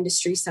swine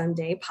industry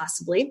someday,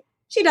 possibly,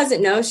 she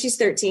doesn't know, she's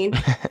 13,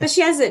 but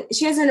she has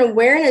an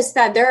awareness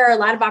that there are a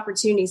lot of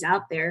opportunities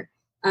out there.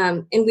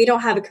 And we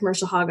don't have a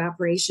commercial hog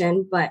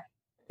operation, but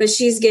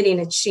she's getting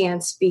a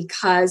chance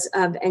because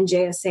of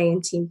NJSA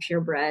and Team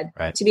Purebred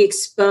to be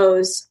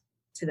exposed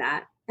to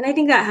that. And I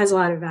think that has a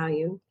lot of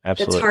value.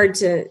 Absolutely. That's hard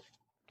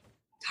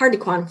to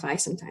quantify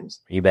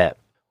sometimes. You bet.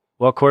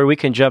 Well, Corey, we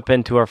can jump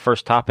into our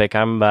first topic.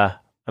 I'm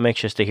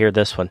anxious to hear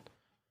this one.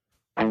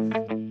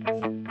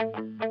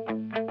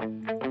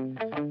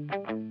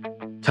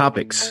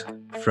 Topics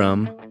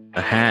from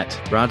a hat,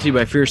 brought to you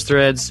by Fierce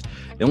Threads.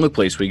 The only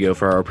place we go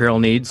for our apparel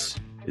needs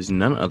is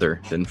none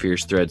other than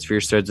Fierce Threads.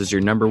 Fierce Threads is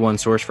your number one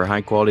source for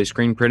high-quality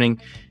screen printing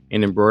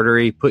and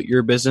embroidery. Put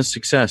your business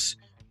success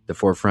at the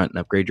forefront and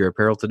upgrade your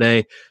apparel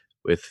today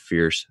with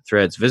Fierce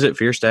Threads. Visit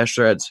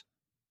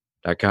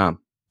fierce-threads.com.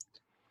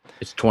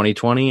 It's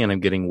 2020, and I'm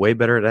getting way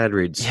better at ad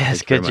reads.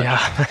 Yes, good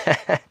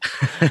job.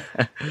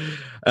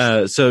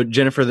 So,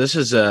 Jennifer, this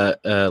is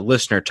a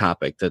listener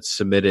topic that's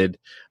submitted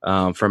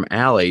from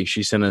Allie.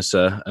 She sent us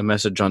a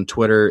message on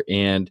Twitter,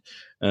 and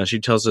she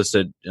tells us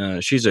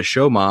that she's a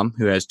show mom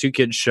who has 2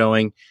 kids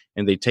showing,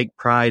 and they take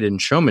pride in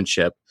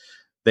showmanship.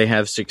 They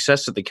have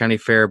success at the county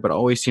fair, but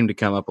always seem to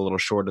come up a little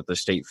short at the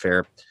state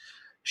fair.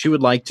 She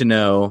would like to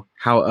know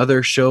how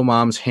other show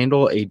moms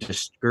handle a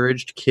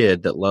discouraged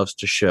kid that loves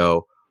to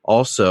show.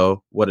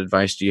 Also, what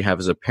advice do you have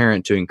as a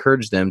parent to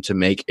encourage them to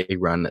make a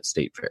run at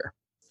state fair?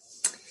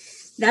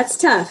 That's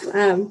tough.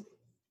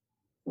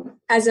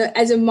 As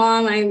a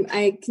mom,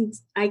 I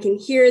can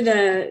hear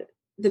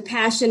the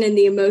passion and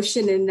the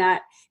emotion in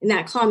that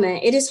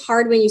comment. It is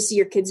hard when you see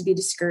your kids be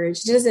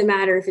discouraged. It doesn't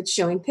matter if it's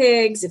showing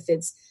pigs, if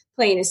it's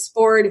playing a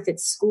sport, if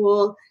it's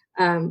school.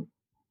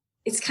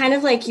 It's kind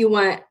of like you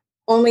want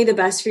only the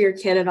best for your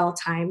kid at all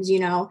times, you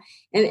know?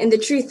 And the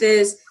truth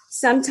is,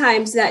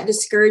 sometimes that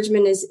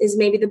discouragement is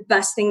maybe the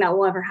best thing that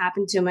will ever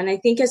happen to them. And I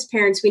think as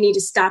parents, we need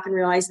to stop and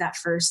realize that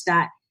first,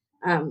 that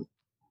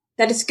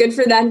it's good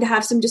for them to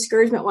have some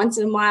discouragement once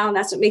in a while. And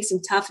that's what makes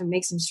them tough and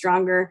makes them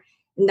stronger.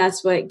 And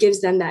that's what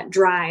gives them that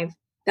drive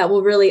that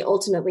will really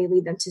ultimately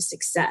lead them to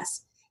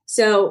success.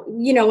 So,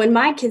 you know, when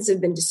my kids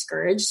have been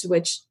discouraged,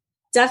 which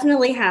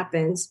definitely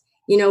happens,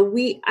 you know,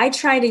 I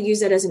try to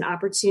use it as an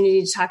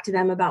opportunity to talk to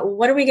them about, well,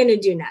 what are we going to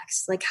do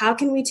next? Like, how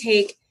can we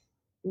take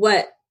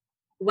what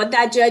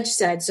that judge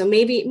said? So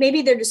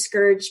maybe they're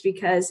discouraged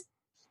because,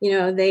 you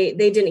know, they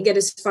didn't get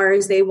as far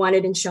as they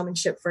wanted in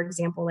showmanship, for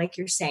example, like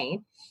you're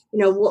saying. You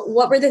know,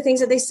 what were the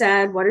things that they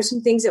said? What are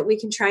some things that we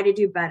can try to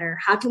do better?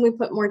 How can we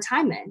put more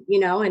time in, you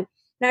know? And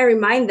I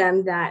remind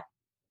them that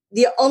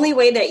the only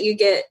way that you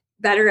get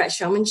better at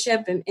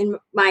showmanship, in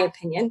my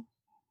opinion,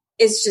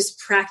 is just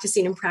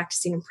practicing and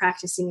practicing and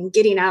practicing and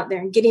getting out there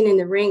and getting in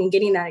the ring and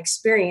getting that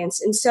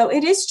experience. And so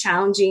it is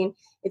challenging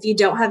if you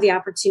don't have the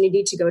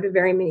opportunity to go to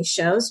very many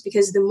shows,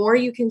 because the more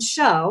you can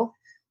show,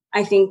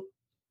 I think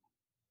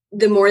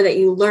the more that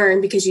you learn,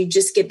 because you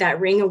just get that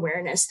ring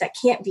awareness that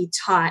can't be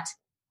taught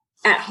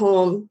at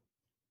home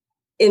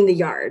in the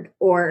yard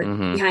or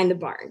behind the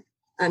barn.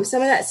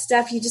 Some of that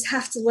stuff you just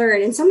have to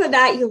learn. And some of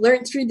that you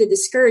learn through the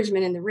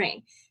discouragement in the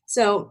ring.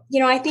 So, you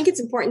know, I think it's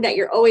important that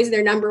you're always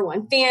their number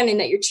one fan and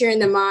that you're cheering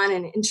them on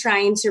and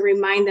trying to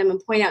remind them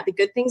and point out the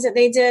good things that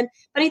they did.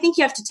 But I think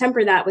you have to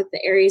temper that with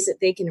the areas that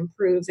they can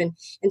improve and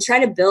try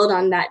to build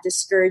on that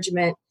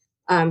discouragement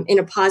in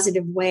a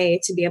positive way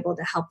to be able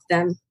to help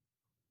them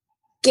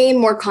gain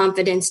more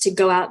confidence to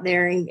go out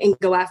there and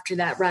go after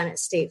that run at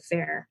state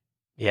fair.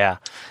 Yeah.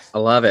 I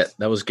love it.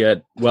 That was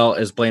good. Well,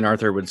 as Blaine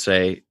Arthur would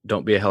say,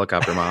 don't be a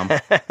helicopter mom.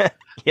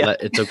 Yeah.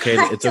 It's okay.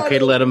 It's okay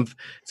to let them.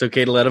 It's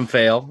okay to let them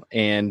fail.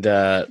 And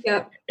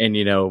and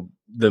you know,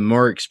 the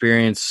more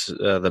experience,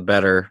 the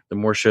better. The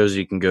more shows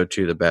you can go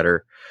to, the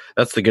better.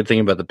 That's the good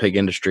thing about the pig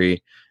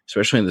industry,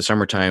 especially in the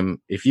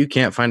summertime. If you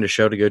can't find a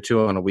show to go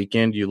to on a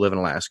weekend, you live in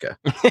Alaska.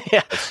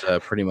 Yeah. That's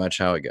pretty much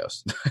how it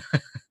goes.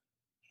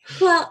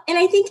 Well, and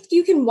I think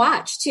you can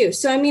watch too.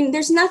 So, I mean,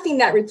 there's nothing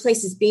that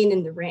replaces being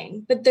in the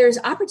ring, but there's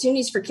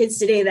opportunities for kids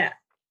today that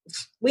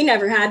we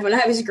never had when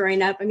I was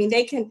growing up. I mean,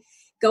 they can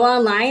go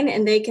online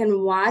and they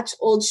can watch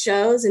old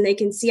shows and they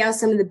can see how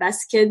some of the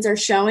best kids are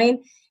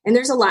showing. And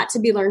there's a lot to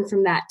be learned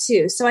from that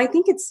too. So I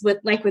think it's with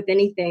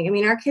anything. I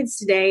mean, our kids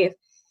today,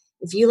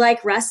 if you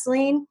like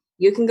wrestling,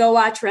 you can go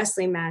watch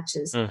wrestling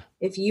matches.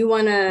 If you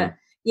want to,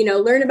 you know,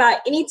 learn about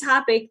any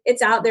topic,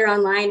 it's out there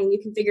online and you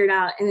can figure it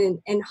out.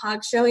 And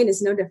hog showing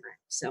is no different.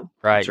 So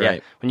right, yeah.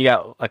 Right. When you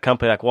got a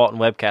company like Walton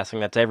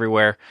Webcasting that's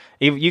everywhere,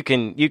 you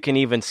can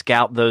even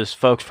scout those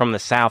folks from the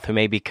South who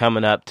may be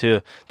coming up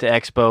to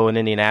Expo in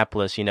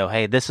Indianapolis. You know,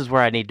 hey, this is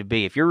where I need to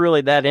be. If you're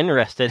really that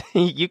interested,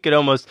 you could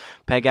almost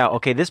peg out,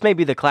 okay, this may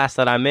be the class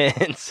that I'm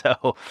in.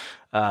 So,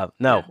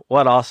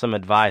 what awesome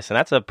advice, and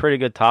that's a pretty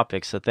good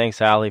topic. So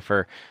thanks, Allie,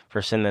 for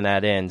sending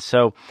that in.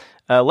 So.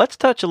 Let's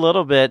touch a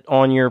little bit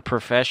on your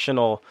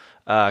professional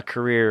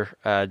career,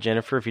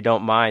 Jennifer, if you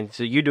don't mind.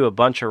 So you do a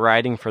bunch of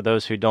writing for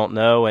those who don't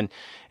know, and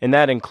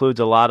that includes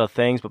a lot of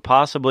things, but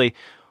possibly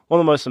one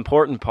of the most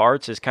important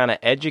parts is kind of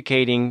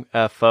educating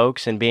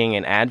folks and being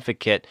an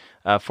advocate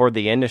for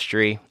the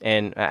industry.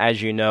 And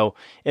as you know,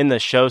 in the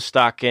show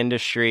stock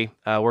industry,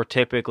 we're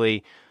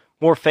typically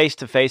more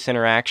face-to-face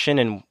interaction,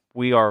 and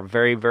we are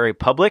very, very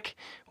public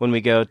when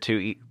we go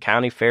to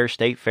county fair,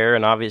 state fair,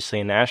 and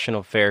obviously a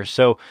national fair.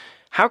 So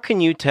how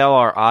can you tell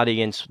our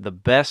audience the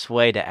best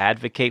way to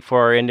advocate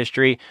for our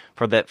industry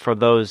for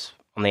those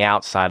on the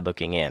outside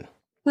looking in?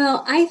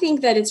 Well, I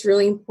think that it's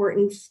really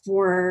important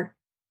for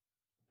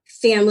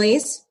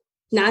families,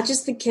 not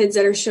just the kids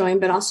that are showing,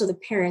 but also the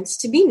parents,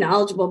 to be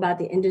knowledgeable about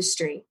the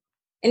industry.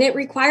 And it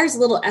requires a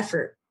little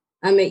effort.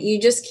 You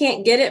just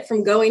can't get it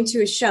from going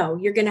to a show.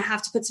 You're going to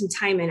have to put some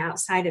time in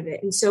outside of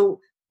it. And so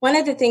one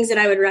of the things that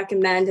I would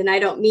recommend, and I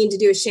don't mean to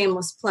do a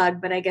shameless plug,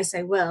 but I guess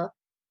I will,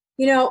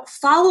 you know,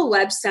 follow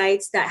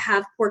websites that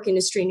have pork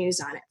industry news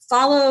on it.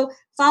 Follow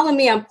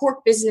me on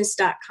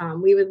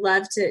porkbusiness.com. We would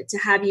love to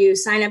have you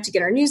sign up to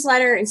get our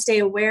newsletter and stay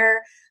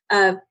aware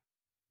of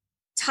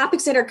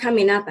topics that are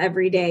coming up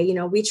every day.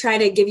 We try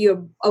to give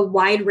you a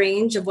wide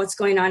range of what's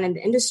going on in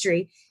the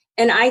industry.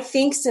 And I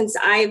think since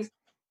I've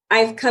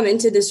come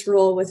into this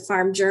role with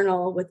Farm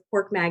Journal, with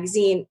Pork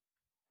Magazine,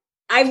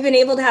 I've been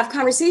able to have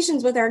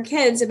conversations with our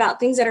kids about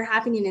things that are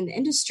happening in the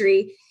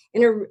industry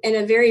in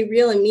a very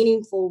real and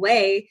meaningful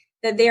way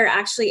that they're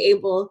actually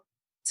able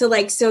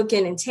to soak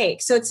in and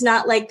take. So it's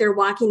not like they're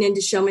walking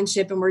into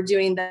showmanship and we're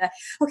doing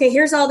okay,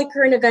 here's all the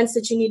current events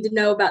that you need to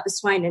know about the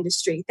swine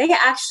industry. They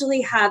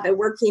actually have a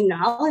working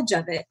knowledge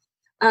of it.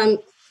 And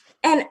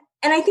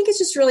I think it's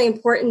just really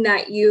important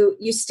that you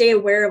stay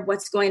aware of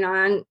what's going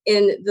on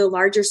in the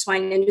larger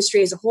swine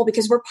industry as a whole,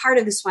 because we're part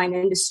of the swine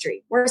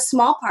industry. We're a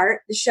small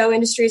part. The show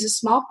industry is a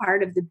small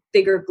part of the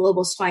bigger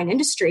global swine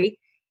industry,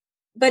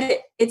 but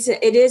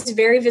it is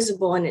very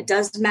visible, and it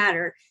does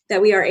matter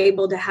that we are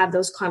able to have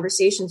those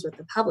conversations with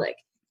the public.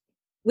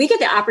 We get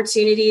the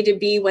opportunity to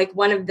be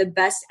one of the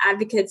best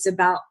advocates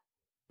about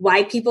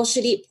why people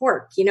should eat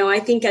pork. I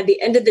think at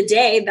the end of the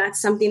day,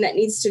 that's something that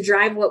needs to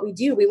drive what we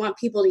do. We want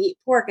people to eat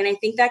pork. And I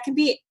think that can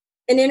be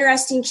an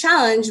interesting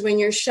challenge when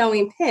you're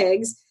showing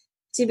pigs,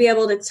 to be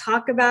able to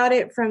talk about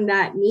it from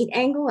that meat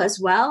angle as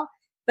well.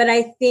 But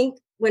I think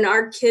when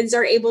our kids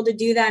are able to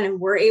do that and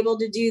we're able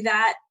to do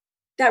that,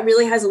 that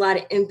really has a lot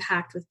of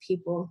impact with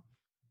people.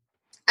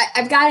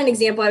 I've got an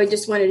example I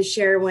just wanted to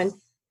share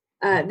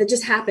that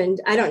just happened.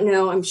 I don't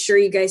know. I'm sure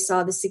you guys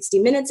saw the 60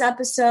 Minutes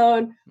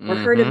episode or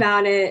heard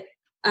about it.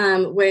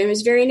 Where it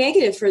was very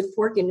negative for the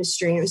pork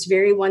industry. It was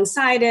very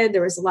one-sided.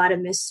 There was a lot of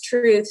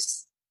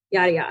mistruths,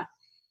 yada, yada.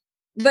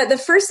 But the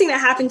first thing that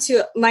happened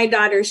to my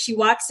daughter, she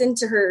walks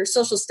into her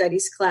social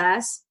studies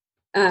class.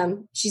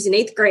 She's in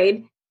 8th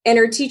grade, and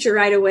her teacher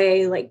right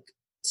away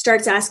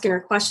starts asking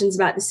her questions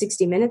about the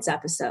 60 Minutes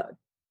episode.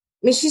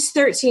 I mean, she's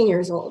 13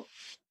 years old.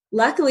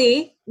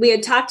 Luckily, we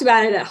had talked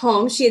about it at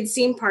home. She had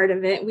seen part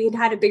of it. We had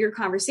had a bigger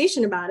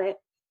conversation about it.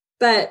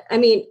 But I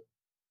mean,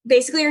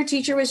 basically her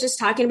teacher was just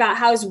talking about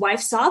how his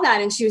wife saw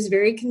that, and she was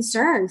very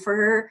concerned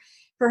for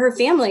her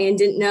family and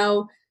didn't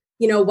know,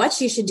 what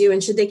she should do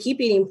and should they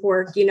keep eating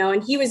pork,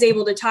 and he was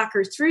able to talk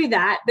her through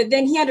that. But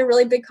then he had a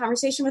really big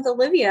conversation with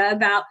Olivia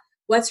about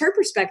what's her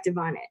perspective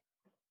on it.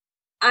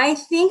 I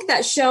think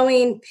that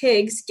showing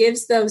pigs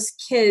gives those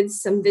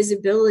kids some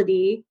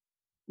visibility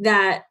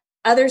that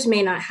others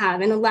may not have,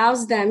 and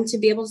allows them to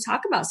be able to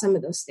talk about some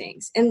of those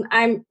things. And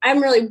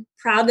I'm really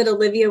proud that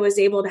Olivia was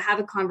able to have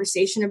a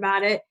conversation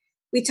about it.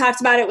 We talked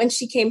about it when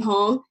she came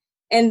home,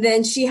 and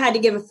then she had to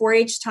give a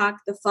 4-H talk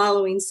the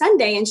following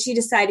Sunday. And she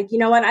decided, you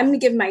know what, I'm going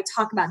to give my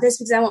talk about this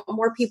because I want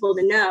more people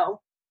to know.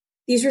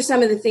 These were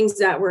some of the things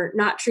that were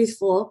not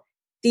truthful.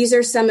 These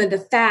are some of the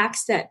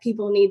facts that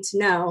people need to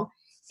know,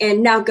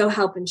 and now go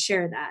help and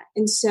share that.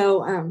 And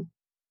so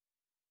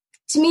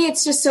to me,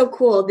 it's just so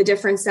cool, the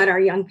difference that our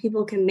young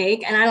people can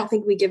make. And I don't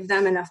think we give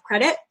them enough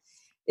credit.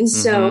 And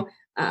so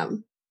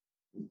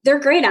they're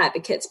great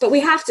advocates, but we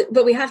have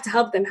to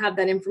help them have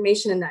that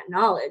information and that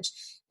knowledge.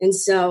 And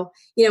so,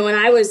 when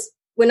I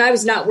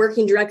was not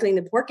working directly in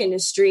the pork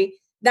industry,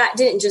 that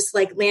didn't just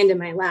land in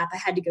my lap. I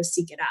had to go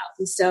seek it out.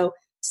 And so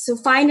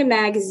find a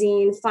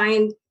magazine,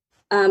 find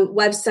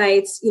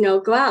websites,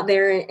 go out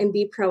there and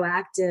be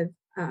proactive,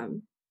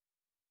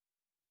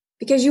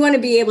 because you want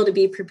to be able to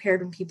be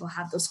prepared when people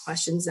have those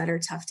questions that are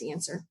tough to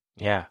answer.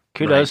 Yeah,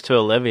 kudos to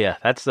Olivia.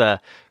 That's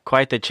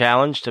quite the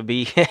challenge to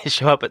be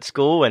show up at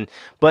school,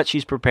 but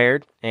she's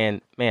prepared.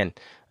 And man,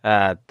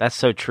 that's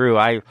so true.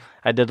 I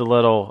did a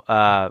little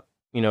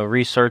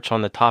research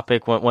on the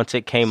topic once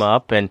it came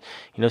up, and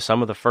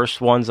some of the first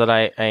ones that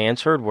I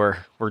answered were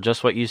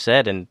just what you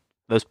said. And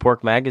those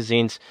pork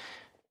magazines,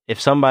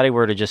 if somebody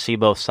were to just see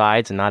both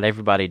sides, and not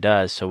everybody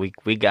does, so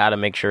we got to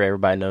make sure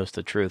everybody knows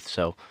the truth.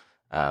 So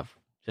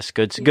just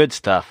good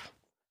stuff.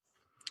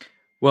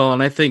 Well,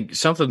 and I think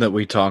something that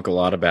we talk a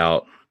lot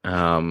about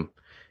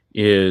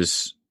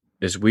is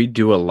we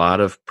do a lot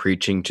of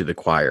preaching to the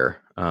choir.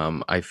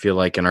 I feel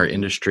like in our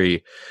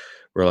industry,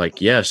 we're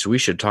like, yes, we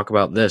should talk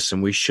about this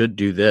and we should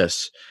do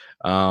this.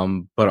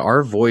 But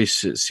our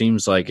voice, it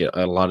seems like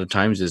a lot of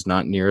times, is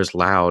not near as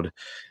loud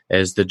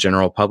as the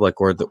general public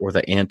or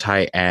the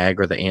anti-ag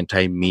or the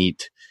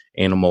anti-meat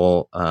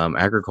animal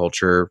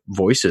agriculture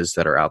voices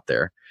that are out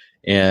there.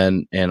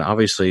 And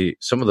obviously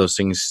some of those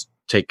things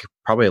take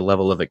probably a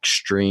level of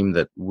extreme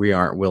that we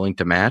aren't willing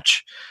to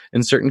match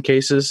in certain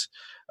cases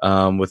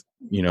with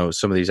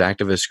some of these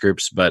activist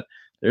groups. But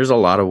there's a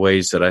lot of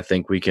ways that I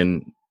think we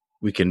can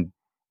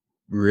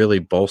really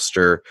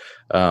bolster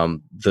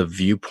the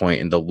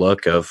viewpoint and the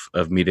look of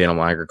meat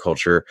animal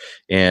agriculture.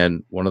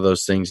 And one of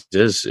those things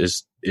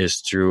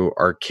is through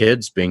our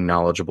kids being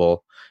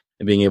knowledgeable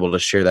and being able to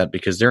share that,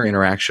 because their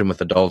interaction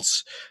with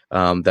adults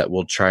that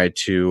will try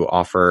to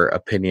offer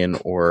opinion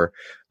or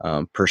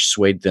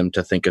persuade them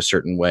to think a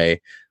certain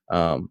way.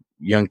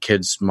 Young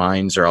kids'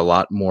 minds are a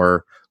lot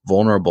more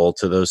vulnerable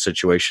to those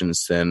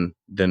situations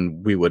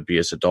than we would be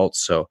as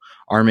adults. So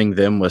arming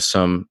them with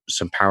some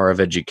power of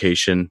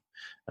education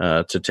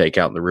to take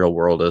out in the real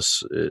world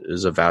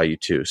is a value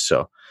too.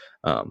 So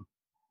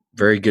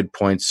very good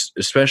points,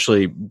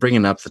 especially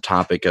bringing up the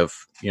topic of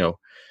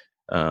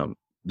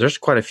there's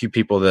quite a few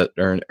people that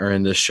are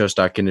in this show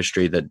stock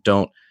industry that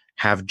don't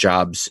have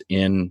jobs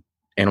in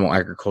animal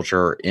agriculture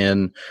or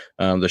in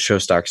the show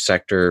stock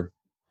sector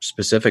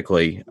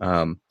specifically,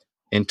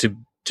 and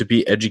to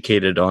be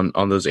educated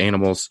on those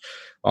animals,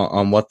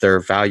 on what their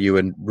value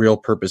and real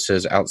purpose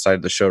is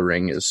outside the show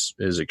ring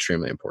is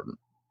extremely important.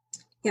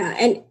 Yeah.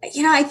 And,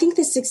 I think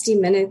the 60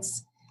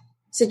 Minutes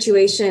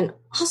situation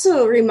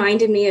also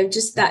reminded me of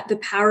just the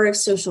power of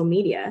social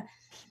media.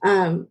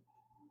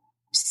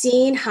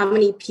 Seeing how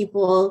many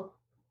people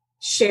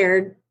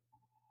shared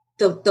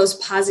those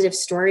positive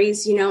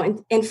stories,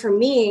 and for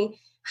me,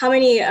 how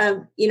many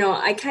of,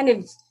 I kind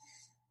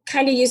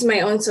of use my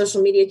own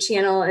social media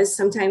channel as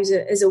sometimes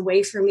as a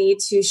way for me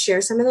to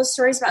share some of those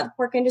stories about the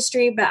pork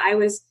industry. But I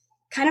was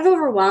kind of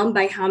overwhelmed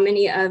by how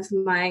many of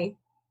my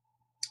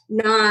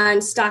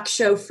non-stock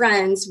show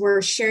friends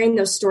were sharing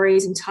those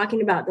stories and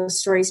talking about those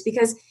stories,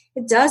 because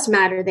it does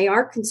matter. They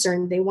are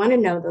concerned. They want to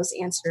know those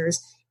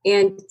answers,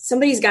 and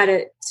somebody's got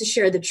to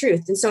share the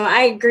truth. And so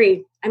I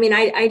agree. I mean,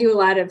 I do a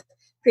lot of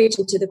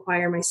preaching to the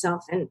choir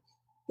myself, and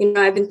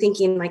I've been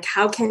thinking, like,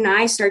 how can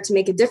I start to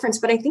make a difference?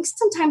 But I think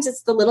sometimes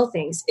it's the little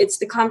things. It's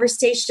the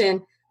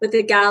conversation with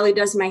the gal who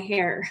does my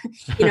hair.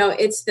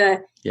 It's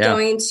the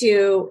going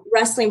to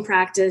wrestling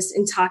practice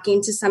and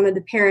talking to some of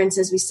the parents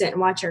as we sit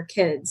and watch our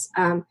kids.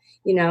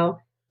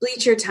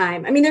 Bleacher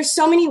time. I mean, there's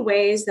so many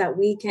ways that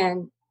we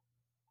can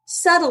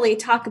subtly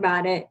talk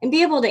about it and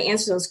be able to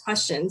answer those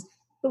questions.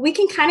 But we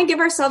can kind of give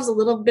ourselves a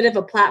little bit of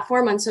a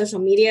platform on social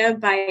media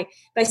by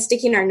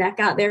sticking our neck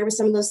out there with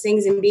some of those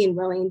things and being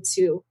willing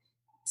to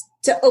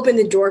open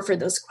the door for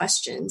those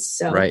questions.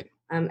 So right.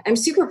 I'm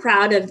super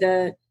proud of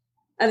the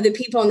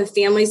people and the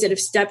families that have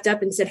stepped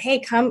up and said, hey,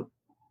 come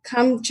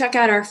check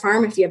out our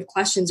farm if you have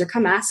questions, or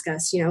come ask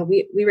us.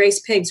 We raise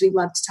pigs. We'd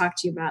love to talk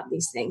to you about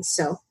these things.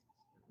 So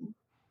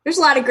there's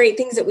a lot of great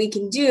things that we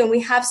can do, and we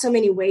have so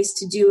many ways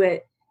to do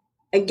it,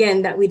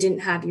 again, that we didn't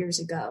have years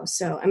ago.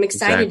 So I'm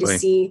excited to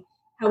see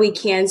how we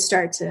can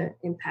start to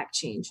impact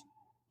change.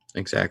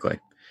 Exactly.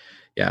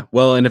 Yeah.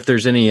 Well, and if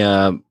there's any,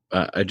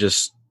 I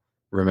just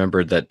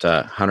remembered that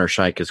Hunter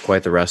Scheich is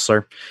quite the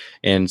wrestler.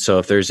 And so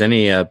if there's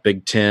any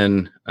Big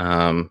Ten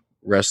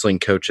wrestling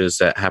coaches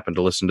that happen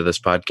to listen to this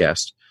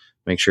podcast,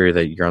 make sure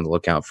that you're on the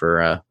lookout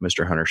for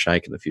Mr. Hunter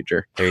Scheich in the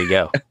future. There you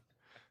go.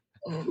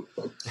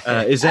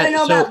 I don't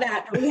know about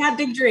that, but we have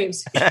big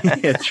dreams.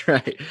 That's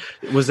right.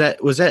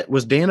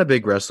 Was Dan a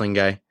big wrestling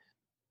guy?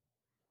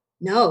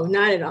 No,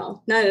 not at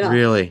all. Not at all.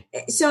 Really?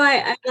 So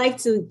I like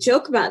to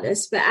joke about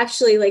this, but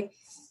actually,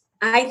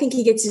 I think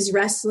he gets his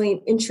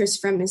wrestling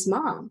interest from his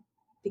mom.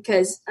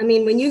 Because, I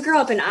mean, when you grow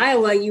up in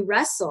Iowa, you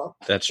wrestle.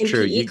 That's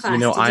true. You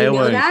know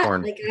Iowa and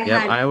corn.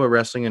 Yep, Iowa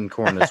wrestling and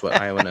corn is what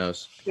Iowa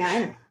knows. Yeah, I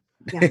know.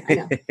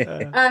 Yeah,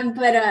 I know.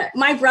 But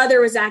my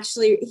brother was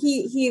actually,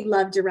 he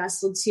loved to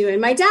wrestle too. And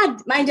my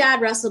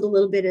dad wrestled a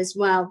little bit as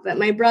well. But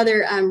my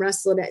brother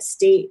wrestled at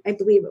state, I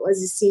believe it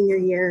was his senior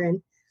year.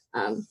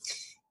 And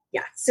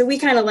so we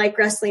kind of like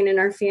wrestling in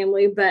our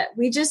family. But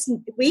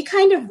we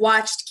kind of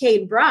watched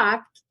Cade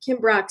Brock, Kim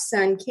Brock's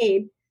son,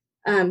 Cade,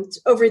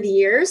 over the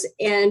years.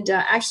 And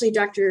actually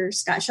Dr.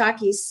 Scott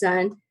Shockey's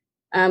son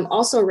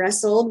also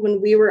wrestled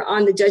when we were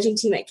on the judging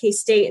team at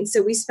K-State. And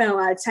so we spent a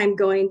lot of time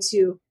going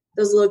to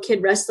those little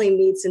kid wrestling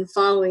meets and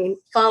following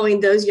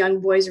those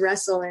young boys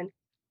wrestle. And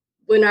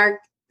when our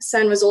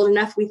son was old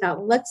enough, we thought,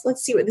 well, let's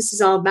see what this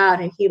is all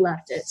about. And he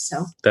left it.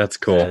 So that's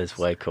cool. That is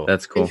way cool.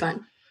 That's cool.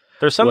 Fun.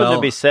 There's something to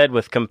be said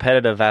with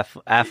competitive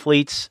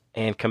athletes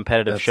and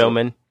competitive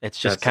showmen. It's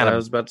just kind of, I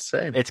was about to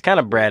say, it's kind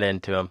of bred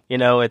into them.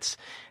 It's,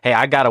 hey,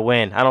 I got to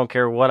win. I don't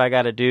care what I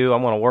got to do.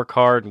 I'm going to work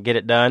hard and get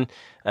it done.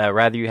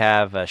 Rather you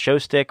have a show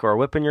stick or a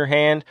whip in your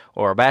hand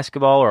or a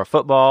basketball or a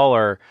football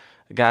or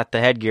got the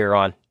headgear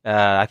on.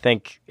 I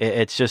think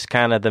it's just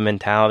kind of the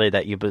mentality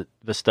that you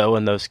bestow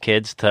in those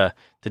kids to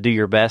do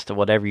your best at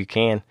whatever you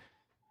can.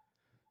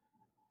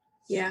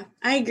 Yeah,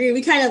 I agree.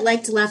 We kind of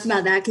like to laugh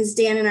about that because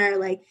Dan and I are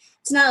like,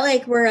 it's not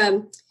like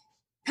we're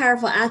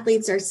powerful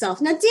athletes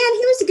ourselves. Now, Dan,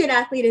 he was a good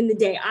athlete in the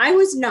day. I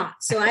was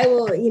not. So I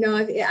will,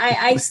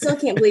 I still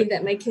can't believe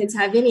that my kids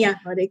have any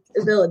athletic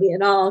ability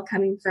at all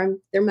coming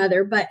from their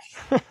mother. But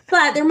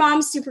their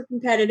mom's super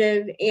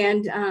competitive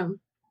and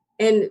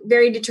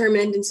very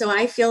determined. And so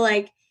I feel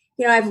like,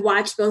 I've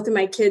watched both of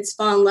my kids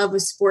fall in love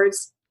with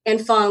sports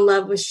and fall in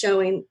love with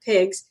showing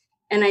pigs.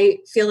 And I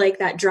feel like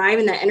that drive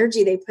and that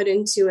energy they put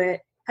into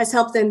it has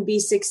helped them be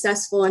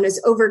successful and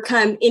has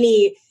overcome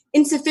any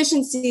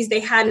insufficiencies they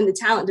had in the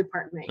talent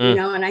department,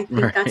 and I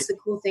think that's the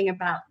cool thing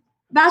about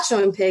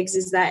showing pigs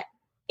is that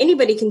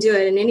anybody can do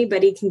it and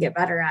anybody can get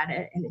better at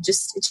it. And it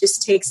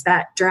just takes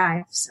that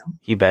drive. So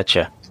you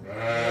betcha.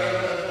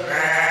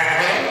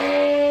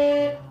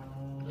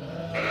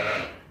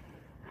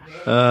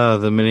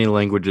 The many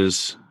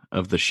languages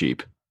of the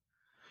sheep.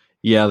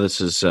 Yeah,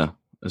 this is a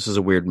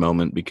weird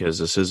moment because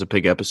this is a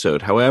pig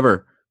episode.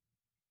 However,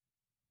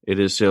 it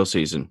is sale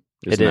season.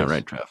 Isn't that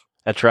right, Trev?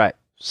 That's right.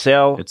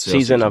 Sale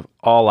season of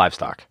all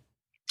livestock.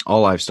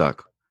 All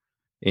livestock.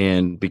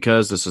 And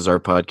because this is our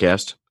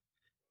podcast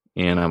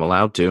and I'm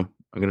allowed to,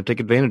 I'm going to take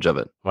advantage of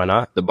it. Why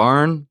not? The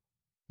barn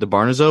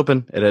is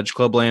open at Edge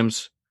Club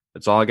Lambs.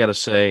 That's all I got to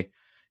say.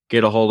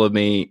 Get a hold of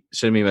me.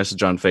 Send me a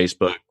message on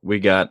Facebook. We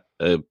got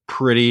a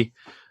pretty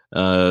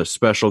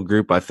special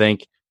group. I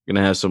think going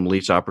to have some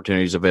lease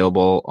opportunities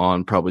available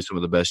on probably some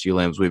of the best ewe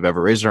lambs we've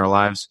ever raised in our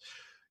lives.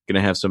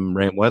 Going to have some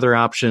rain weather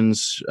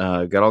options.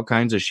 Got all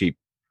kinds of sheep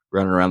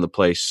running around the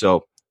place.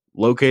 So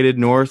located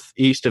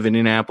northeast of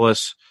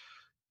Indianapolis,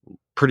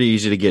 pretty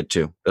easy to get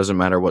to. Doesn't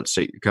matter what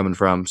state you're coming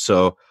from.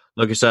 So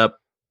look us up.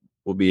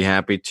 We'll be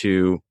happy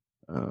to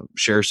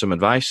share some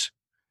advice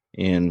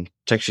and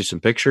text you some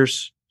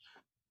pictures.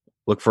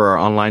 Look for our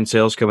online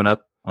sales coming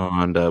up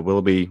on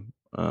Willoughby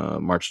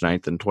March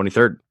 9th and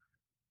 23rd.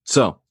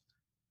 So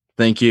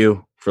thank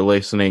you for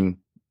listening.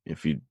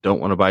 If you don't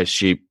want to buy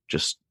sheep,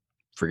 just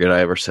forget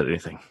I ever said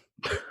anything.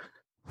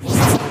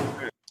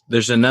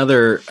 There's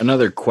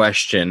another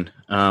question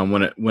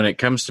when it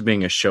comes to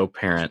being a show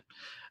parent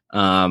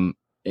and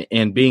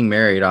being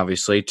married,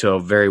 obviously, to a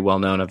very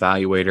well-known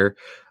evaluator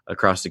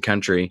across the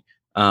country.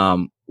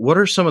 What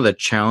are some of the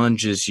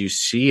challenges you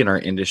see in our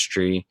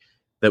industry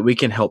that we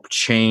can help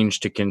change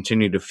to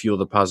continue to fuel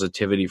the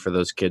positivity for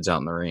those kids out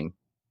in the ring?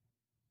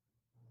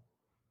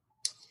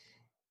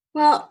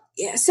 Well,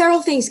 yeah,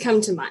 several things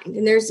come to mind,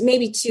 and there's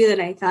maybe two that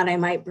I thought I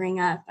might bring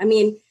up. I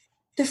mean,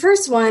 the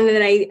first one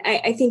that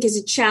I think is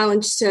a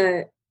challenge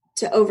to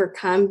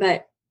overcome,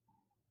 but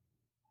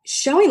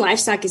showing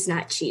livestock is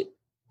not cheap.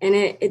 And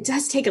it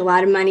does take a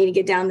lot of money to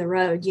get down the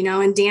road,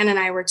 and Dan and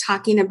I were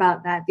talking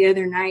about that the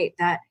other night,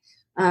 that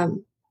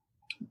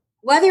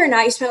whether or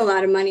not you spend a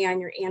lot of money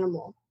on your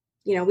animal,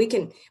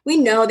 we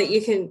know that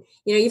you can,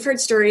 you've heard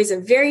stories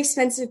of very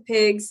expensive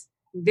pigs,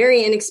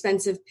 very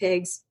inexpensive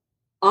pigs,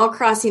 all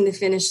crossing the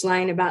finish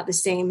line about the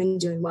same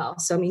and doing well.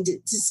 So, I mean,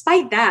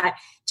 despite that,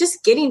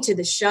 just getting to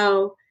the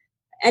show,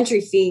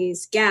 entry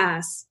fees,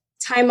 gas,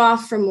 time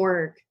off from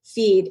work,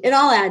 feed, it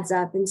all adds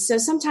up. And so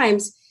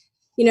sometimes,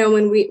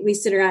 when we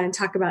sit around and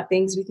talk about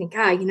things, we think,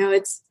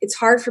 it's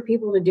hard for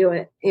people to do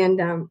it.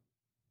 And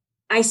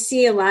I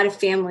see a lot of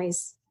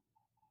families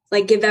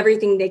give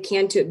everything they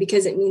can to it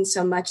because it means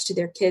so much to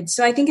their kids.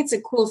 So I think it's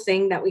a cool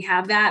thing that we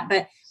have that.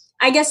 But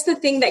I guess the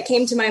thing that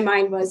came to my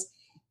mind was,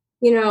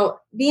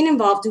 being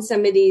involved in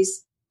some of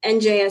these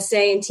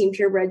NJSA and Team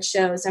Purebred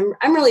shows,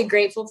 I'm really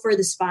grateful for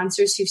the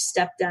sponsors who've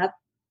stepped up.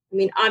 I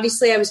mean,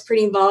 obviously I was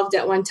pretty involved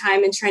at one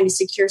time in trying to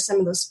secure some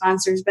of those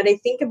sponsors, but I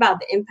think about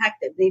the impact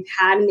that they've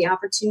had and the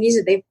opportunities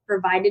that they've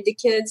provided to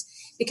kids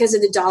because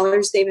of the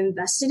dollars they've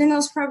invested in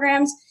those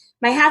programs.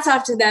 My hat's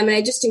off to them. And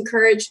I just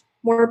encourage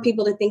more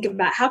people to think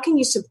about how can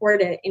you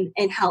support it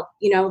and help,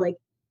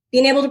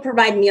 being able to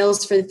provide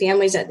meals for the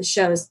families at the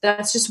shows.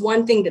 That's just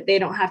one thing that they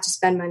don't have to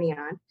spend money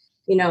on.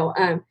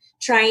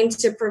 Trying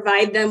to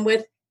provide them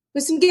with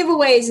some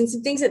giveaways and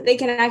some things that they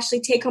can actually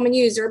take home and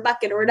use, or a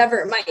bucket or whatever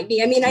it might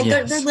be. I mean,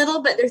 they're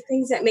little, but they're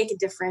things that make a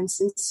difference.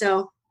 And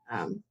so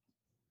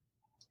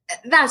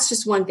that's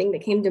just one thing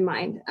that came to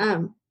mind.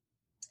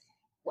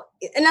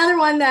 Another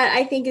one that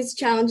I think is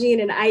challenging,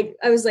 and I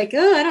was like,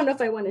 I don't know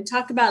if I want to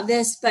talk about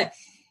this, but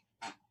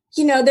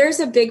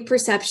there's a big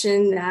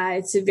perception that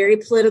it's a very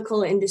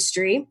political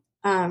industry.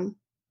 And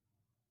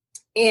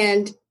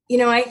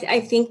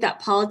I think that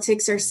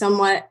politics are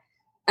somewhat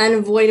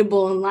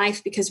unavoidable in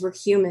life because we're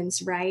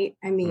humans, right?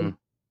 I mean,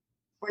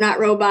 we're not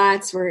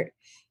robots.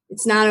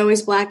 It's not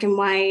always black and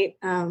white.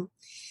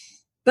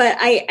 But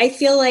I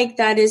feel like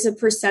that is a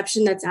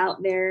perception that's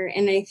out there.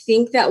 And I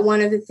think that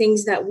one of the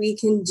things that we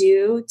can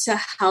do to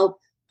help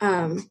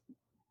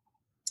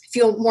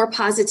feel more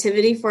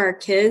positivity for our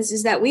kids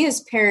is that we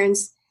as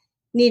parents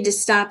need to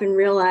stop and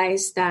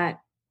realize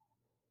that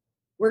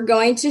we're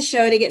going to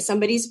show to get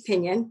somebody's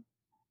opinion.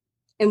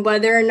 And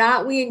whether or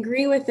not we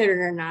agree with it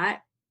or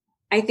not,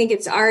 I think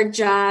it's our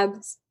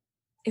job,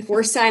 if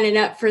we're signing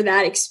up for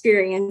that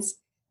experience,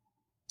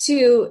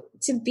 to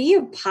be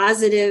a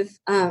positive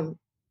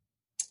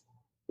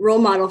role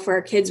model for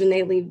our kids when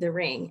they leave the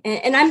ring.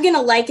 And I'm going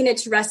to liken it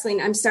to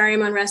wrestling. I'm sorry,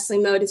 I'm on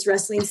wrestling mode. It's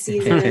wrestling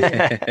season.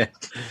 And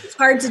it's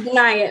hard to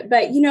deny it.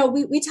 But,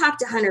 we talked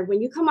to Hunter.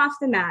 When you come off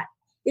the mat,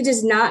 it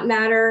does not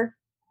matter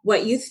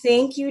what you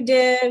think you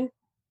did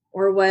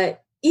or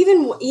what,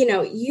 even,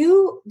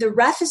 the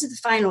ref is the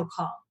final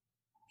call.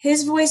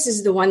 His voice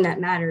is the one that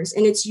matters.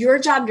 And it's your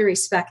job to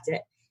respect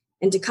it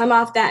and to come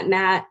off that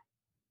mat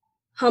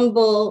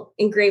humble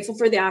and grateful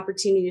for the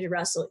opportunity to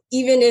wrestle.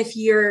 Even if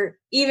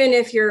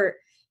you're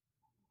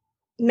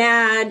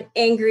mad,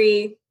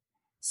 angry,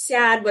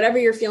 sad, whatever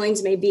your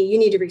feelings may be, you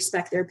need to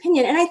respect their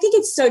opinion. And I think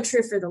it's so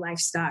true for the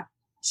livestock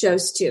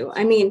shows too.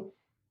 I mean,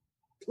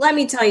 let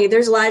me tell you,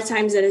 there's a lot of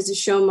times that as a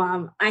show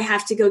mom, I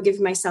have to go give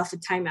myself a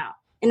timeout.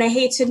 And I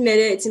hate to admit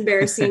it, it's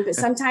embarrassing, but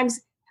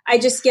sometimes I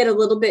just get a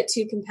little bit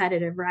too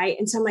competitive, right?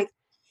 And so I'm like,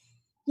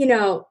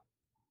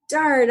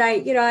 darn,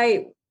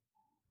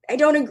 I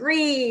don't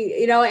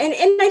agree, and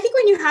I think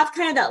when you have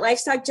kind of that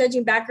livestock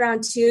judging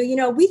background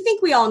too, we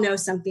think we all know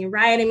something,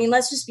 right? I mean,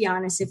 let's just be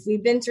honest. If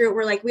we've been through it,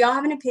 we're like, we all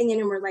have an opinion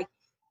and we're like,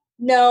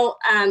 no,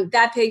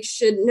 that pig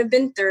shouldn't have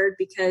been third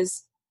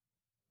because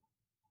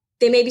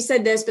they maybe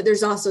said this, but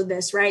there's also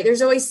this, right?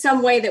 There's always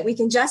some way that we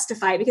can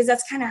justify it because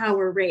that's kind of how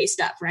we're raised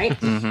up, right?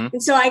 Mm-hmm.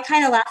 And so I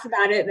kind of laugh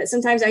about it, but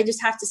sometimes I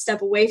just have to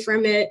step away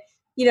from it,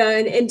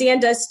 and Dan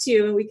does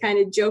too. And we kind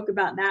of joke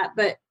about that,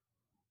 but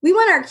we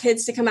want our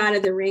kids to come out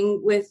of the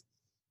ring with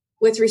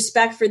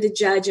respect for the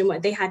judge and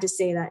what they had to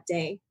say that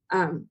day.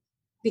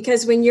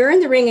 Because when you're in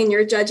the ring and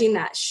you're judging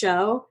that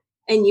show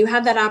and you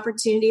have that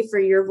opportunity for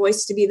your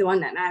voice to be the one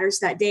that matters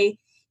that day,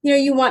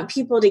 you want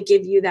people to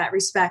give you that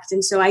respect.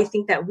 And so I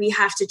think that we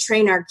have to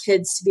train our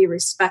kids to be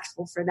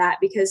respectful for that,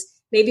 because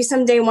maybe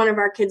someday one of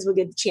our kids will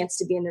get the chance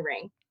to be in the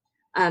ring.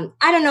 I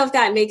don't know if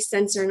that makes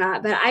sense or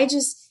not, but I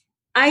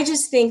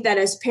just think that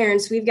as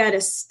parents, we've got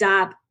to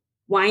stop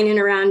whining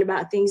around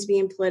about things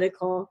being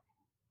political.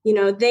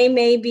 They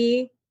may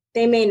be,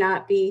 they may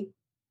not be,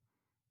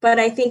 but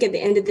I think at the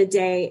end of the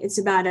day, it's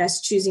about us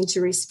choosing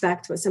to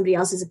respect what somebody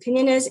else's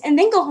opinion is and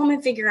then go home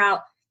and figure out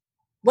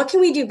what can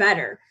we do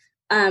better.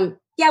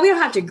 We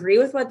don't have to agree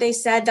with what they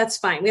said. That's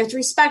fine. We have to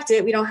respect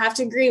it. We don't have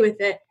to agree with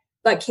it.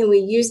 But can we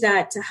use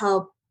that to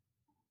help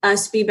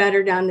us be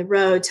better down the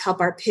road, to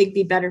help our pig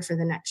be better for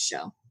the next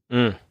show?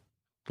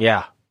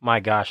 Yeah, my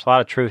gosh, a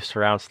lot of truth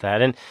surrounds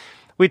that. And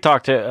we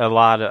talked a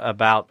lot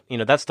about,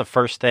 that's the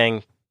first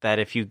thing that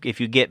if you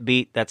get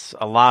beat, that's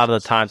a lot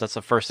of the times that's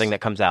the first thing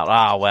that comes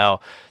out.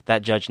 Well,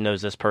 that judge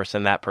knows this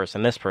person, that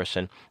person, this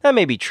person. That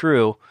may be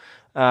true.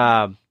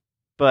 But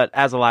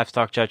as a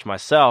livestock judge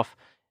myself,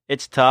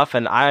 it's tough,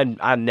 and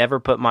I never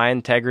put my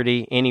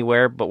integrity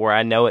anywhere but where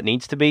I know it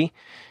needs to be.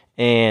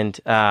 And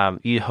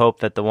you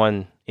hope that the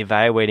one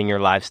evaluating your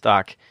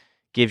livestock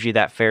gives you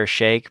that fair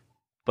shake,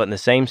 but in the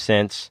same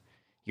sense,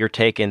 you're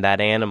taking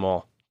that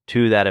animal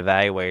to that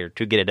evaluator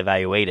to get it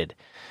evaluated.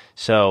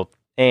 So,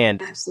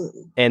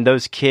 Absolutely. And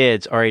those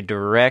kids are a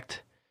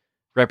direct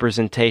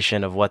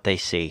representation of what they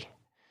see.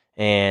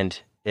 And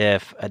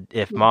if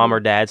mom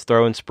or dad's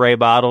throwing spray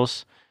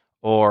bottles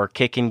or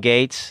kicking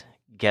gates,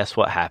 guess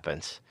what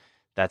happens?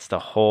 That's the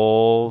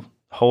whole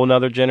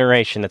nother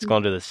generation that's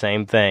going to do the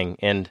same thing.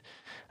 And,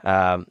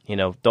 don't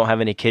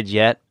have any kids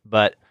yet,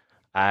 but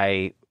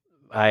I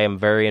am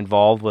very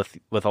involved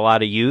with a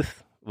lot of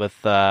youth with,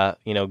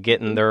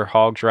 getting their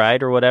hogs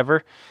right or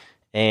whatever.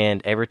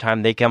 And every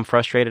time they come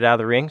frustrated out of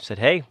the ring, said,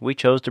 hey, we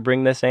chose to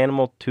bring this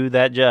animal to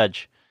that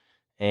judge.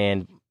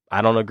 And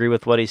I don't agree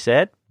with what he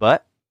said,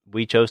 but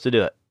we chose to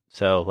do it.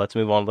 So let's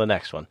move on to the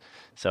next one.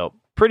 So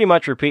pretty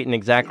much repeating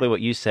exactly what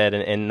you said,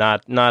 and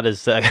not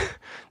as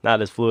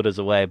not as fluid as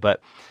a way,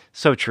 but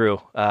so true.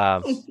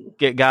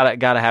 Gotta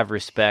have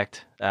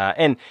respect.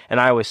 And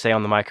I always say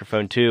on the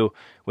microphone too,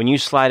 when you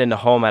slide into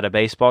home at a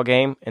baseball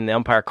game and the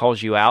umpire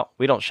calls you out,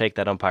 we don't shake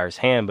that umpire's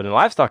hand. But in the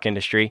livestock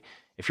industry,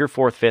 if you're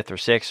fourth, fifth, or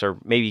sixth, or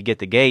maybe you get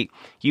the gate,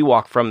 you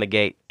walk from the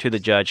gate to the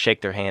judge,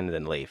 shake their hand, and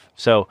then leave.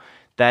 So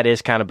that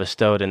is kind of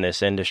bestowed in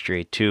this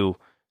industry to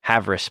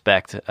have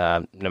respect,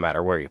 no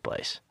matter where you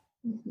place.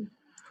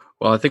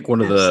 Well, I think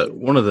one of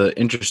the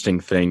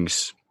interesting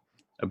things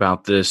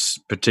about this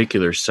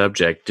particular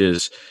subject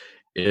is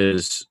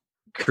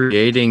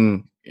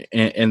creating,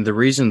 and the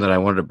reason that I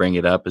wanted to bring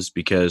it up is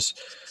because,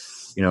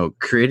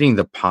 creating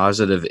the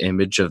positive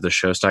image of the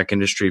show stock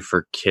industry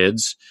for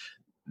kids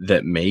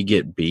that may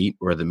get beat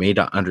or that may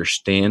not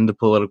understand the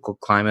political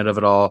climate of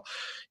it all.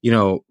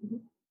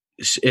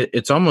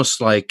 It's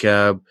almost like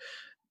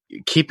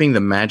keeping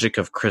the magic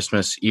of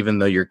Christmas, even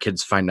though your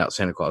kids find out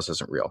Santa Claus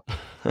isn't real.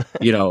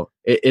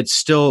 It's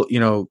still,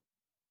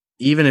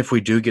 even if we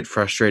do get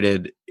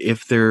frustrated,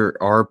 if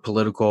there are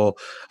political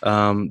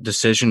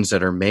decisions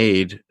that are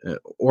made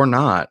or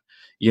not,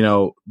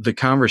 the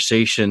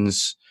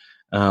conversations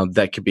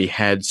that could be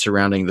had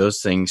surrounding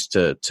those things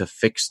to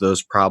fix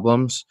those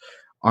problems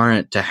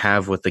aren't to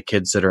have with the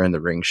kids that are in the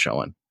ring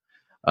showing.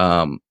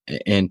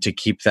 And to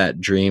keep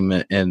that dream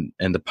and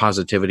the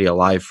positivity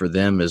alive for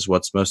them is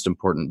what's most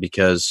important,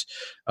 because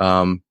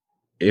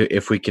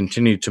if we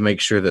continue to make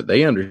sure that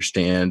they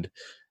understand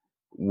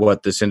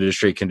what this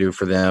industry can do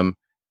for them,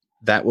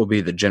 that will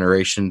be the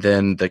generation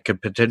then that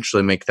could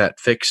potentially make that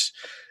fix,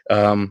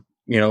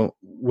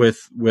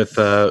 with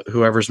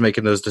whoever's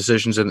making those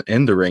decisions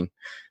in the ring,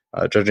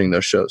 judging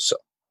those shows. So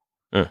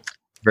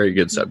very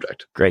good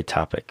subject. Great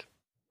topic.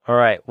 All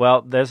right.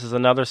 Well, this is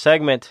another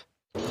segment.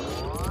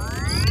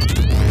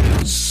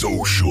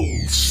 Social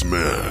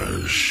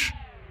Smash.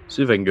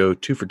 See if I can go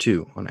 2 for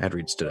 2 on ad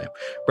reads today.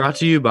 Brought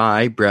to you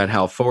by Brad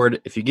Howell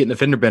Ford. If you get in a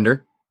fender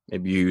bender,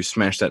 maybe you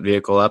smash that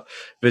vehicle up,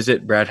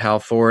 visit Brad Howell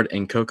Ford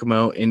in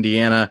Kokomo,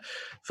 Indiana.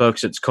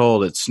 Folks, it's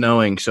cold, it's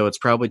snowing, so it's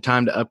probably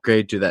time to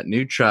upgrade to that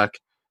new truck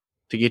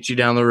to get you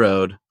down the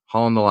road,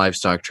 hauling the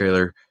livestock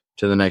trailer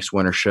to the next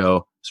winter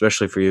show,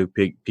 especially for you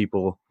big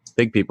people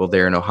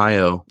there in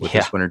Ohio with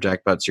this Winter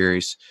Jackpot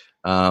Series.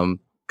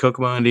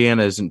 Kokomo,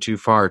 Indiana isn't too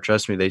far.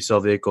 Trust me, they sell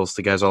vehicles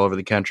to guys all over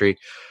the country.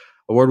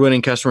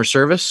 Award-winning customer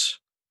service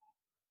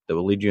that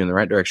will lead you in the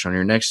right direction on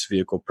your next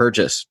vehicle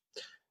purchase.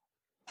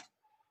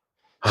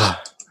 All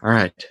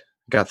right,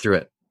 got through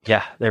it.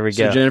 Yeah, there we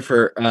go. So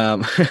Jennifer,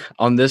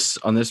 on this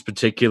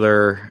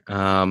particular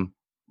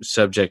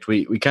subject,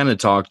 we kind of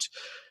talked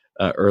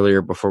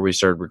earlier before we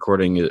started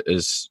recording,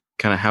 is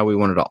kind of how we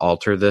wanted to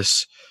alter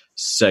this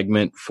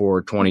segment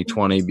for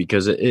 2020,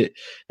 because it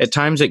at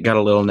times it got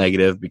a little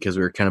negative because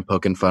we were kind of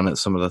poking fun at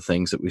some of the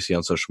things that we see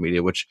on social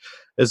media, which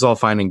is all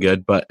fine and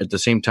good. But at the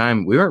same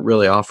time, we weren't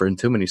really offering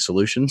too many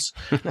solutions.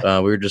 We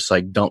were just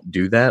like, don't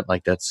do that.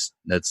 Like that's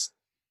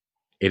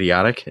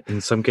idiotic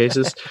in some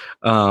cases.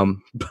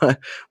 But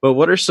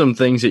what are some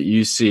things that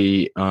you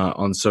see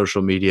on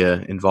social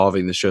media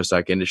involving the show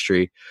stock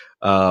industry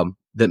that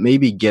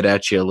maybe get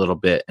at you a little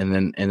bit,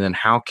 and then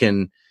how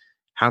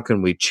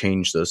can we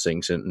change those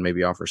things and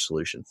maybe offer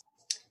solutions?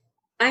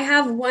 I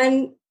have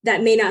one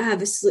that may not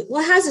have it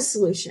has a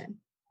solution,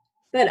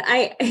 but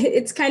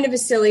it's kind of a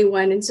silly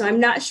one. And so I'm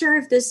not sure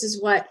if this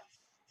is what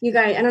you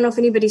guys, I don't know if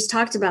anybody's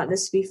talked about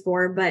this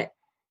before, but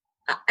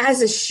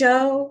as a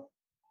show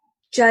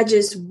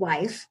judge's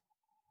wife,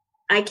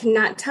 I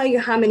cannot tell you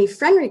how many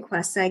friend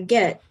requests I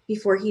get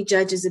before he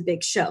judges a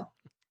big show.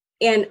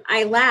 And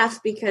I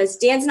laugh because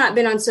Dan's not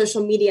been on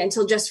social media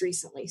until just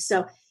recently.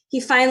 So he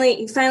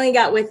finally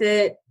got with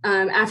it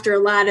after a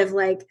lot of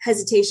like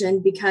hesitation,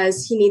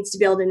 because he needs to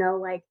be able to know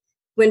like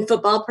when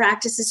football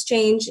practices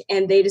change,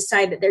 and they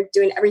decide that they're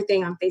doing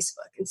everything on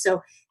Facebook. And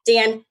so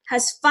Dan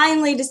has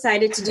finally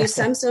decided to do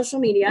some social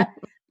media.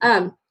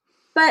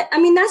 But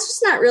I mean, that's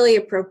just not really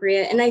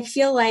appropriate. And I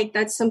feel like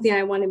that's something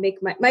I want to make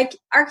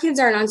our kids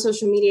aren't on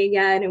social media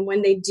yet. And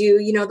when they do,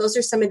 those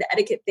are some of the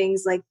etiquette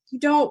things, like you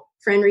don't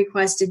friend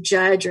request a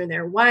judge or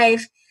their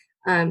wife.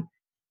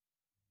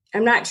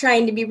 I'm not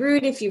trying to be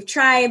rude if you've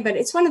tried, but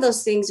it's one of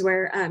those things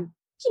where,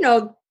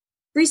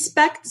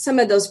 respect some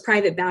of those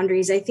private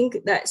boundaries. I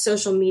think that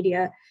social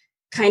media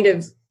kind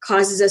of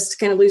causes us to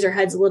kind of lose our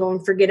heads a little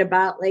and forget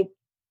about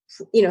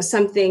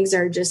some things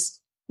are just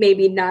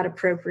maybe not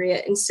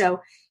appropriate. And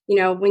so,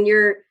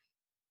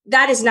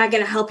 that is not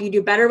going to help you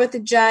do better with the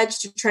judge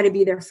to try to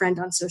be their friend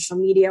on social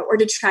media or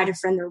to try to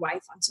friend their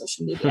wife on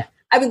social media.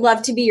 I would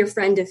love to be your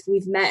friend if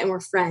we've met and we're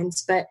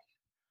friends,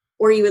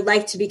 or you would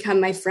like to become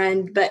my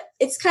friend, but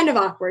it's kind of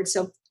awkward.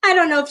 So I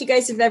don't know if you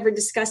guys have ever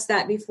discussed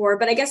that before,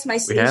 but I guess my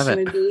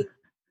solution would be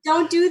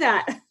don't do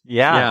that.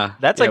 Yeah.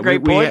 That's a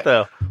great point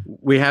though.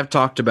 We have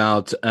talked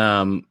about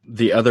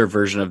the other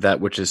version of that,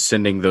 which is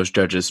sending those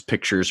judges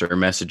pictures or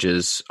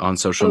messages on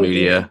social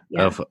media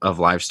of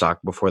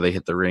livestock before they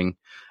hit the ring.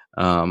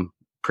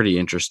 Pretty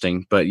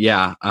interesting. But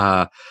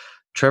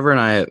Trevor and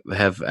I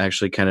have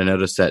actually kind of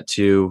noticed that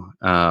too,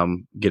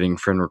 getting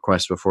friend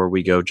requests before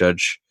we go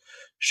judge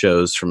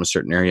shows from a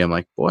certain area. I'm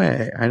like,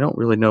 boy, I don't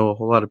really know a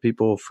whole lot of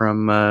people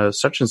from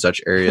such and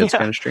such area. It's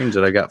kind of strange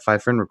that I got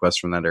 5 friend requests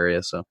from that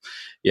area. So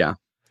yeah.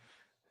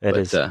 That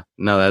is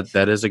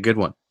a good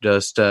one.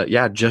 Just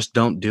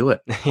don't do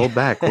it. Hold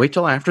back. Wait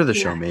till after the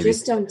show, maybe.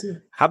 Just don't do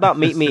it. How about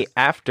meet me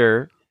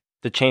after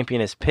the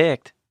champion is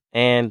picked,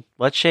 and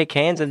let's shake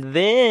hands, and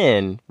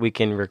then we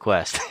can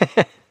request.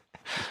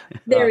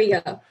 There we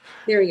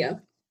go.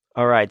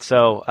 All right.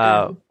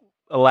 So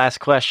a last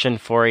question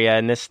for you,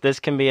 and this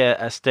can be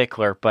a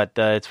stickler, but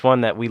it's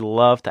one that we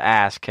love to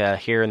ask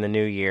here in the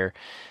new year.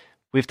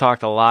 We've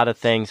talked a lot of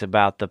things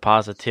about the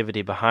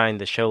positivity behind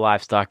the show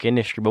livestock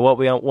industry, but what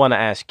we want to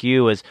ask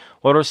you is,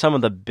 what are some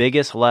of the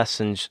biggest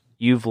lessons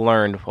you've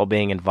learned while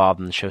being involved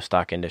in the show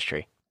stock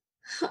industry?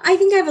 I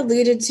think I've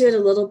alluded to it a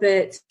little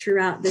bit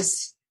throughout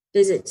this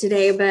visit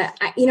today, but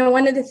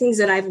one of the things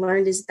that I've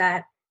learned is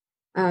that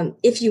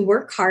if you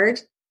work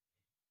hard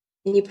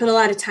and you put a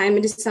lot of time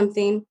into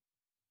something,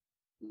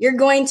 you're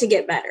going to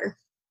get better.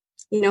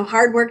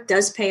 Hard work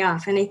does pay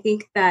off. And I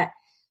think that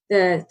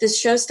the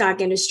show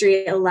stock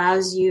industry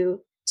allows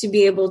you to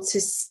be able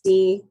to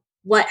see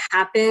what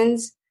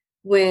happens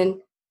when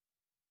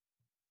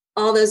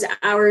all those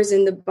hours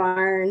in the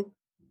barn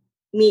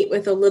meet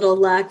with a little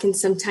luck, and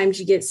sometimes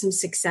you get some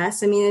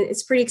success. I mean,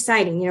 it's pretty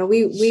exciting.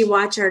 We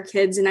watch our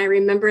kids, and I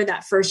remember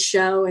that first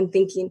show and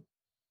thinking,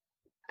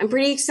 I'm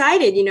pretty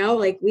excited,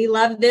 we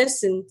love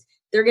this and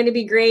they're going to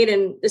be great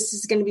and this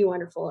is going to be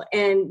wonderful.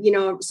 And,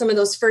 some of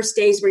those first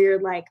days where you're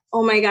like,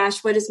 oh my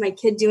gosh, what is my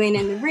kid doing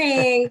in the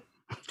ring?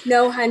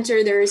 No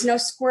hunter, there is no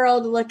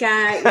squirrel to look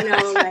at,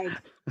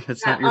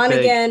 on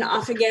again,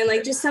 off again,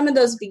 like just some of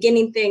those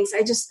beginning things.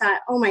 I just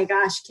thought, oh my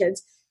gosh,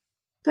 kids,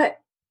 but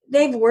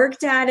they've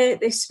worked at it.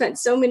 They've spent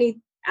so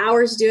many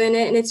hours doing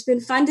it, and it's been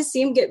fun to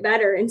see them get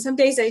better. And some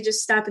days I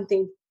just stop and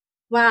think,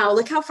 wow,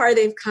 look how far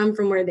they've come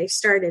from where they've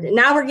started. And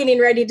now we're getting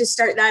ready to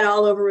start that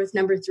all over with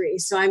number 3.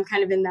 So I'm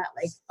kind of in that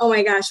like, oh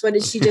my gosh, what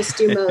did she just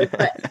do mode?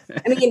 But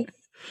I mean,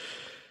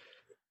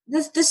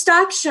 the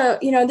stock show,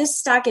 this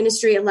stock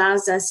industry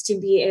allows us to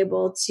be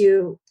able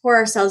to pour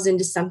ourselves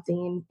into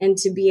something and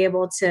to be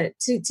able to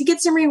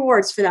get some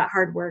rewards for that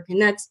hard work.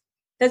 And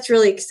that's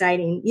really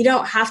exciting. You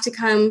don't have to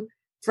come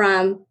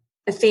from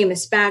a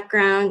famous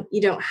background.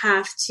 You don't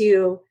have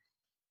to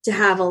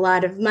have a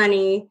lot of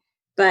money.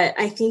 But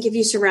I think if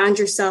you surround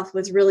yourself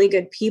with really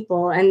good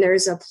people, and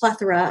there's a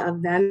plethora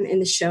of them in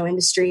the show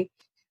industry,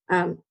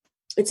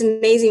 it's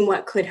amazing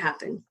what could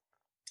happen.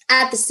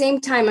 At the same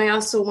time, I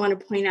also want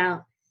to point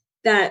out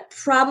that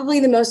probably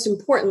the most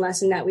important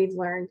lesson that we've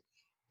learned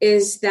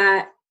is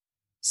that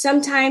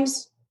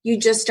sometimes you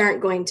just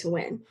aren't going to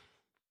win.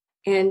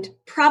 And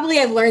probably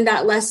I've learned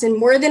that lesson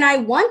more than I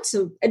want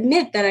to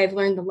admit that I've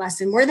learned the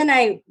lesson more than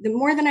I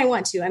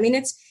want to. I mean,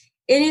 it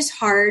is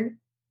hard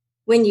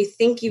when you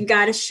think you've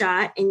got a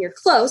shot and you're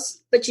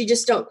close, but you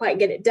just don't quite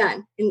get it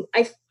done. And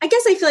I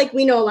guess I feel like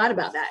we know a lot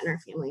about that in our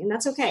family, and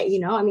that's okay. You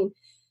know, I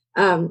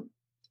mean,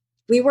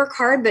 we work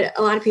hard, but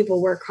a lot of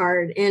people work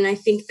hard. And I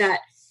think that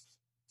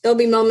there'll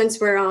be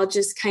moments where I'll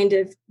just kind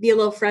of be a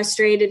little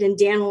frustrated, and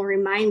Dan will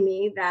remind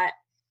me that,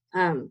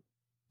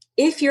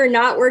 if you're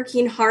not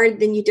working hard,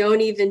 then you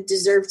don't even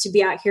deserve to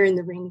be out here in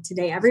the ring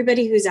today.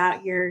 Everybody who's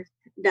out here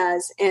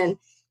does. And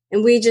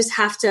we just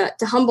have to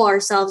humble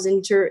ourselves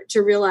and to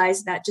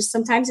realize that just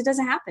sometimes it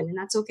doesn't happen, and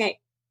that's okay.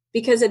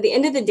 Because at the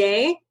end of the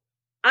day,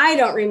 I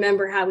don't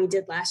remember how we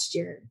did last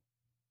year.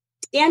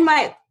 Dan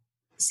might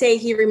say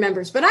he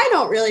remembers, but I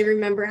don't really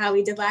remember how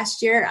we did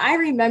last year. I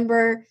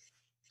remember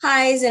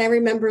highs and I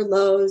remember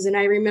lows, and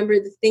I remember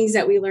the things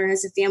that we learned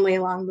as a family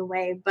along the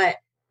way. But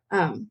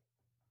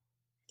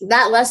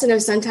that lesson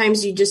of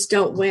sometimes you just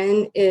don't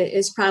win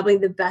is probably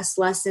the best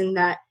lesson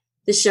that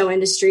the show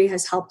industry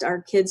has helped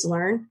our kids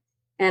learn.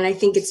 And I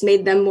think it's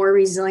made them more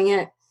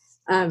resilient,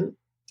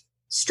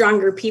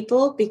 stronger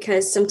people,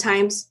 because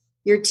sometimes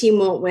your team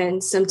won't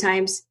win.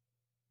 Sometimes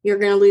you're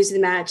going to lose the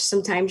match.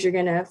 Sometimes you're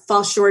going to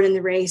fall short in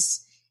the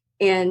race.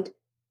 And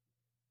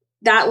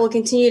that will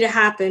continue to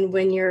happen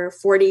when you're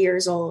 40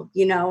 years old,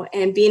 you know,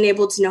 and being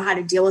able to know how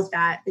to deal with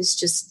that is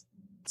just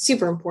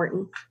super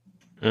important.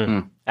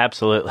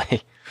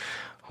 Absolutely.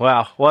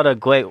 Wow, what a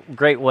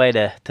great way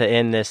to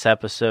end this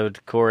episode,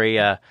 Corey.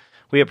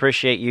 We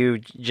appreciate you,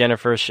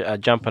 Jennifer,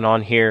 jumping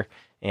on here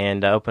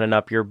and opening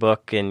up your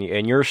book and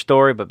your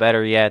story, but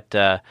better yet,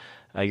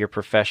 your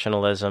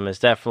professionalism is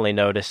definitely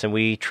noticed, and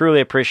we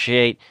truly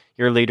appreciate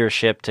your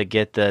leadership to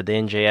get the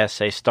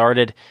NJSA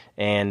started,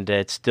 and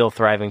it's still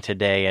thriving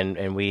today,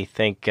 and we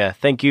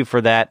thank you for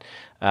that,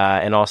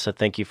 and also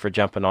thank you for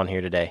jumping on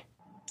here today.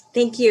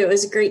 Thank you. It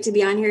was great to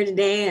be on here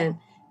today, and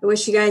I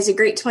wish you guys a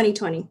great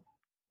 2020.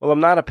 Well, I'm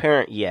not a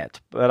parent yet,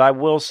 but I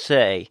will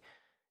say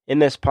in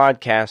this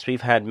podcast,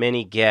 we've had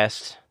many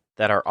guests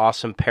that are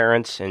awesome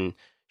parents and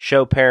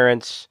show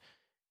parents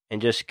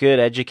and just good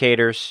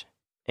educators.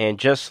 And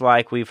just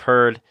like we've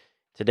heard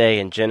today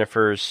in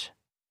Jennifer's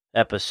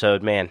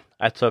episode, man,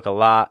 I took a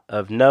lot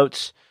of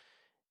notes,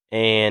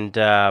 and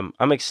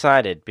I'm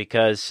excited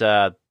because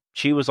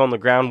she was on the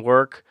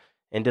groundwork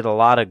and did a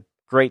lot of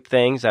great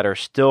things that are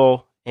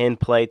still in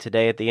play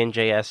today at the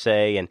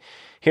NJSA, and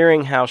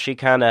hearing how she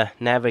kind of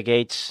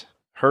navigates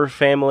her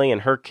family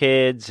and her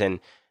kids and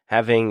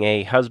having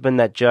a husband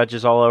that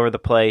judges all over the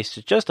place.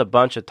 It's just a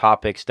bunch of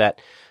topics that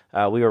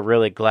we were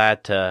really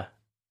glad to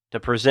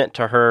present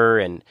to her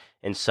and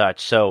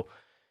such. So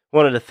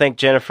wanted to thank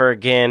Jennifer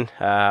again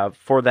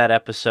for that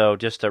episode.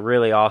 Just a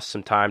really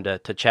awesome time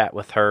to chat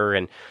with her.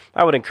 And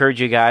I would encourage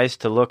you guys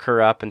to look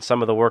her up, and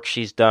some of the work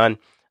she's done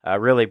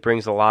really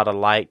brings a lot of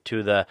light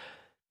to the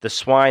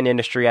swine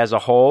industry as a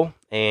whole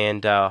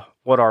and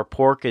what our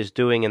pork is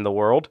doing in the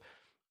world.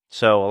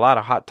 So a lot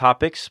of hot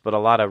topics, but a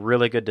lot of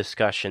really good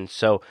discussion.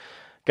 So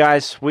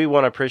guys, we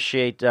want to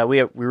appreciate,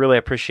 we really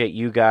appreciate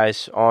you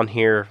guys on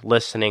here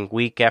listening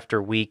week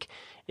after week.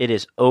 It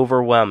is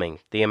overwhelming,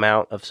 the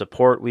amount of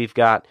support we've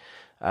got.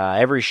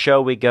 Every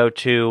show we go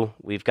to,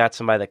 we've got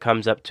somebody that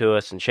comes up to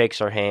us and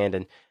shakes our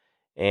hand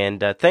and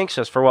thanks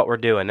us for what we're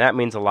doing. That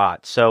means a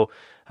lot. So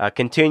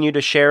continue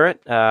to share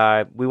it.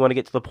 We want to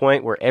get to the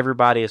point where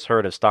everybody has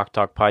heard of Stock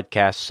Talk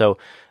Podcast. So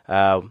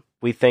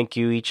we thank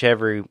you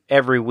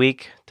every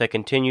week to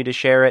continue to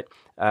share it.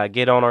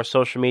 Get on our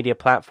social media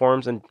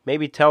platforms and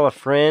maybe tell a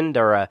friend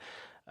or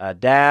a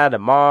dad, a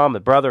mom, a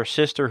brother, a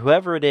sister,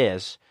 whoever it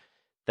is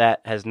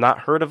that has not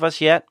heard of us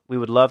yet. We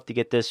would love to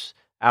get this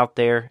out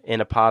there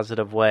in a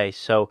positive way.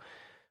 So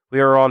we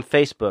are on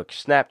Facebook,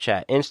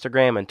 Snapchat,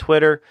 Instagram, and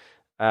Twitter.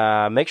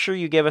 Make sure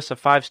you give us a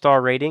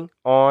 5-star rating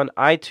on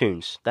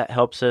iTunes. That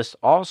helps us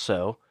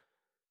also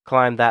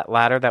climb that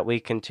ladder that we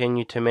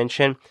continue to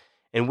mention.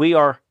 And we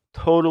are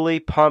totally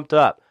pumped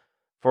up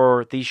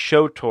for the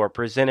show tour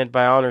presented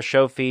by Honor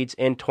Show Feeds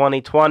in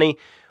 2020.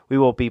 We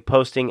will be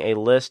posting a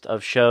list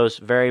of shows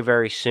very,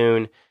 very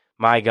soon.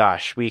 My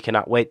gosh, we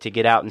cannot wait to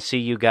get out and see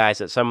you guys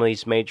at some of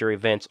these major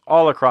events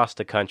all across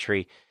the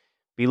country.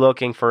 Be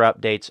looking for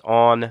updates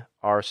on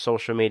our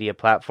social media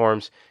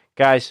platforms.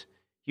 Guys,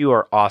 you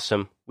are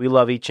awesome. We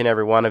love each and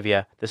every one of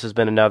you. This has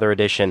been another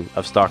edition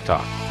of Stock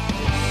Talk.